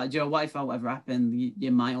Salem. Like Joe, what if whatever happened?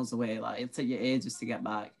 You're miles away. Like it'll take you ages to get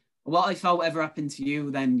back. But what if whatever happened to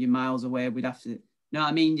you? Then you're miles away. We'd have to. You know what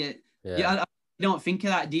I mean? You don't think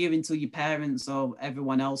of that, do you? Until your parents or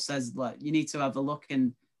everyone else says like you need to have a look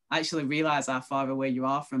and actually realize how far away you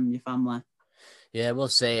are from your family. Yeah, we'll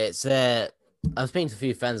see. It's I was speaking to a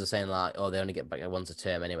few friends who are saying like, oh, they only get back once a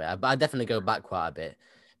term anyway. But I definitely go back quite a bit.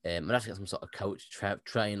 I'd have to get some sort of coach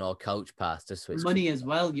train or coach pass to switch. Money as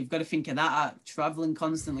well. You've got to think of that. Traveling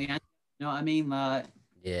constantly. You know what I mean? Like,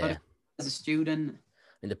 yeah. As a student.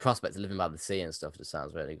 I mean, the prospect of living by the sea and stuff just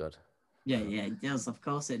sounds really good. Yeah, it does. Of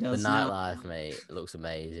course it does. The nightlife, mate, it looks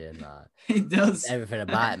amazing. Like, it does. Everything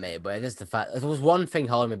about it, mate. But it's just the fact. There was one thing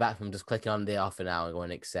holding me back from just clicking on the offer now and going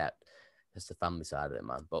accept. It's the family side of it,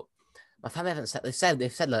 man. But my family haven't said.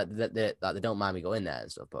 They've said like that they don't mind me going there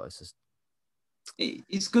and stuff. But it's just.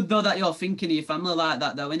 It's good though that you're thinking of your family like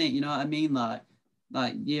that, though, innit? You know what I mean? Like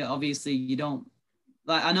yeah, obviously you don't.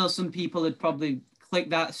 Like I know some people would probably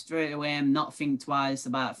click that straight away and not think twice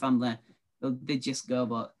about family. They just go,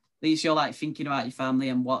 but at least you're like thinking about your family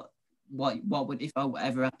and what would if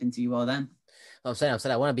whatever happened to you or them. I'm saying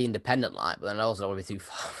I want to be independent, like, but then I also don't want to be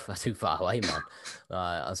too far away, man.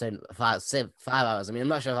 I'm saying 5 hours. I mean, I'm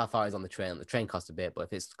not sure how far it's on the train. The train costs a bit, but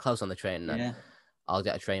if it's close on the train, then I'll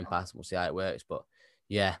get a train pass. We'll see how it works, but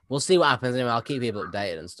yeah, we'll see what happens. Anyway, I'll keep people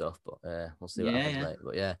updated and stuff, but we'll see what happens, mate.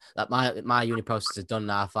 But yeah, that my uni process is done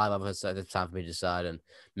now. 5 hours, so it's time for me to decide and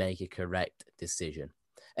make a correct decision.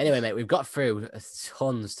 Anyway, mate, we've got through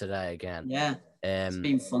tons today again. Yeah, it's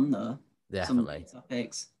been fun though. Definitely. Some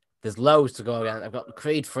topics. There's loads to go again. I've got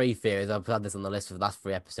Creed 3 theories. I've had this on the list for the last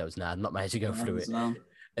 3 episodes now. I've not managed to go through it. Well.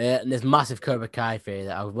 And there's massive Cobra Kai theory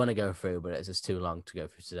that I would want to go through, but it's just too long to go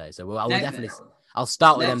through today. So I'll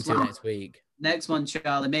start with them 2 next week. Next one,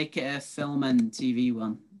 Charlie, make it a film and TV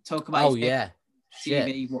one. Talk about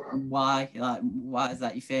TV. Why? Like, why is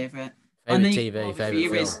that your favorite? Favorite TV,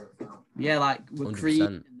 favorite film. Yeah, like with Creed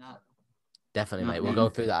and that. Definitely, mate. We'll go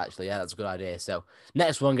through that actually. Yeah, that's a good idea. So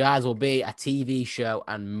next one, guys, will be a TV show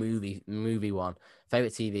and movie one.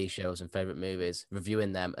 Favorite TV shows and favorite movies,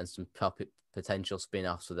 reviewing them and some potential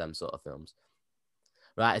spin-offs for them sort of films.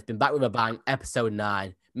 Right, it's been Back with a Bang, episode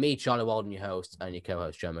 9. Me, Charlie Walden, your host, and your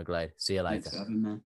co-host, Joe McGlade. See you later. Thanks for having me.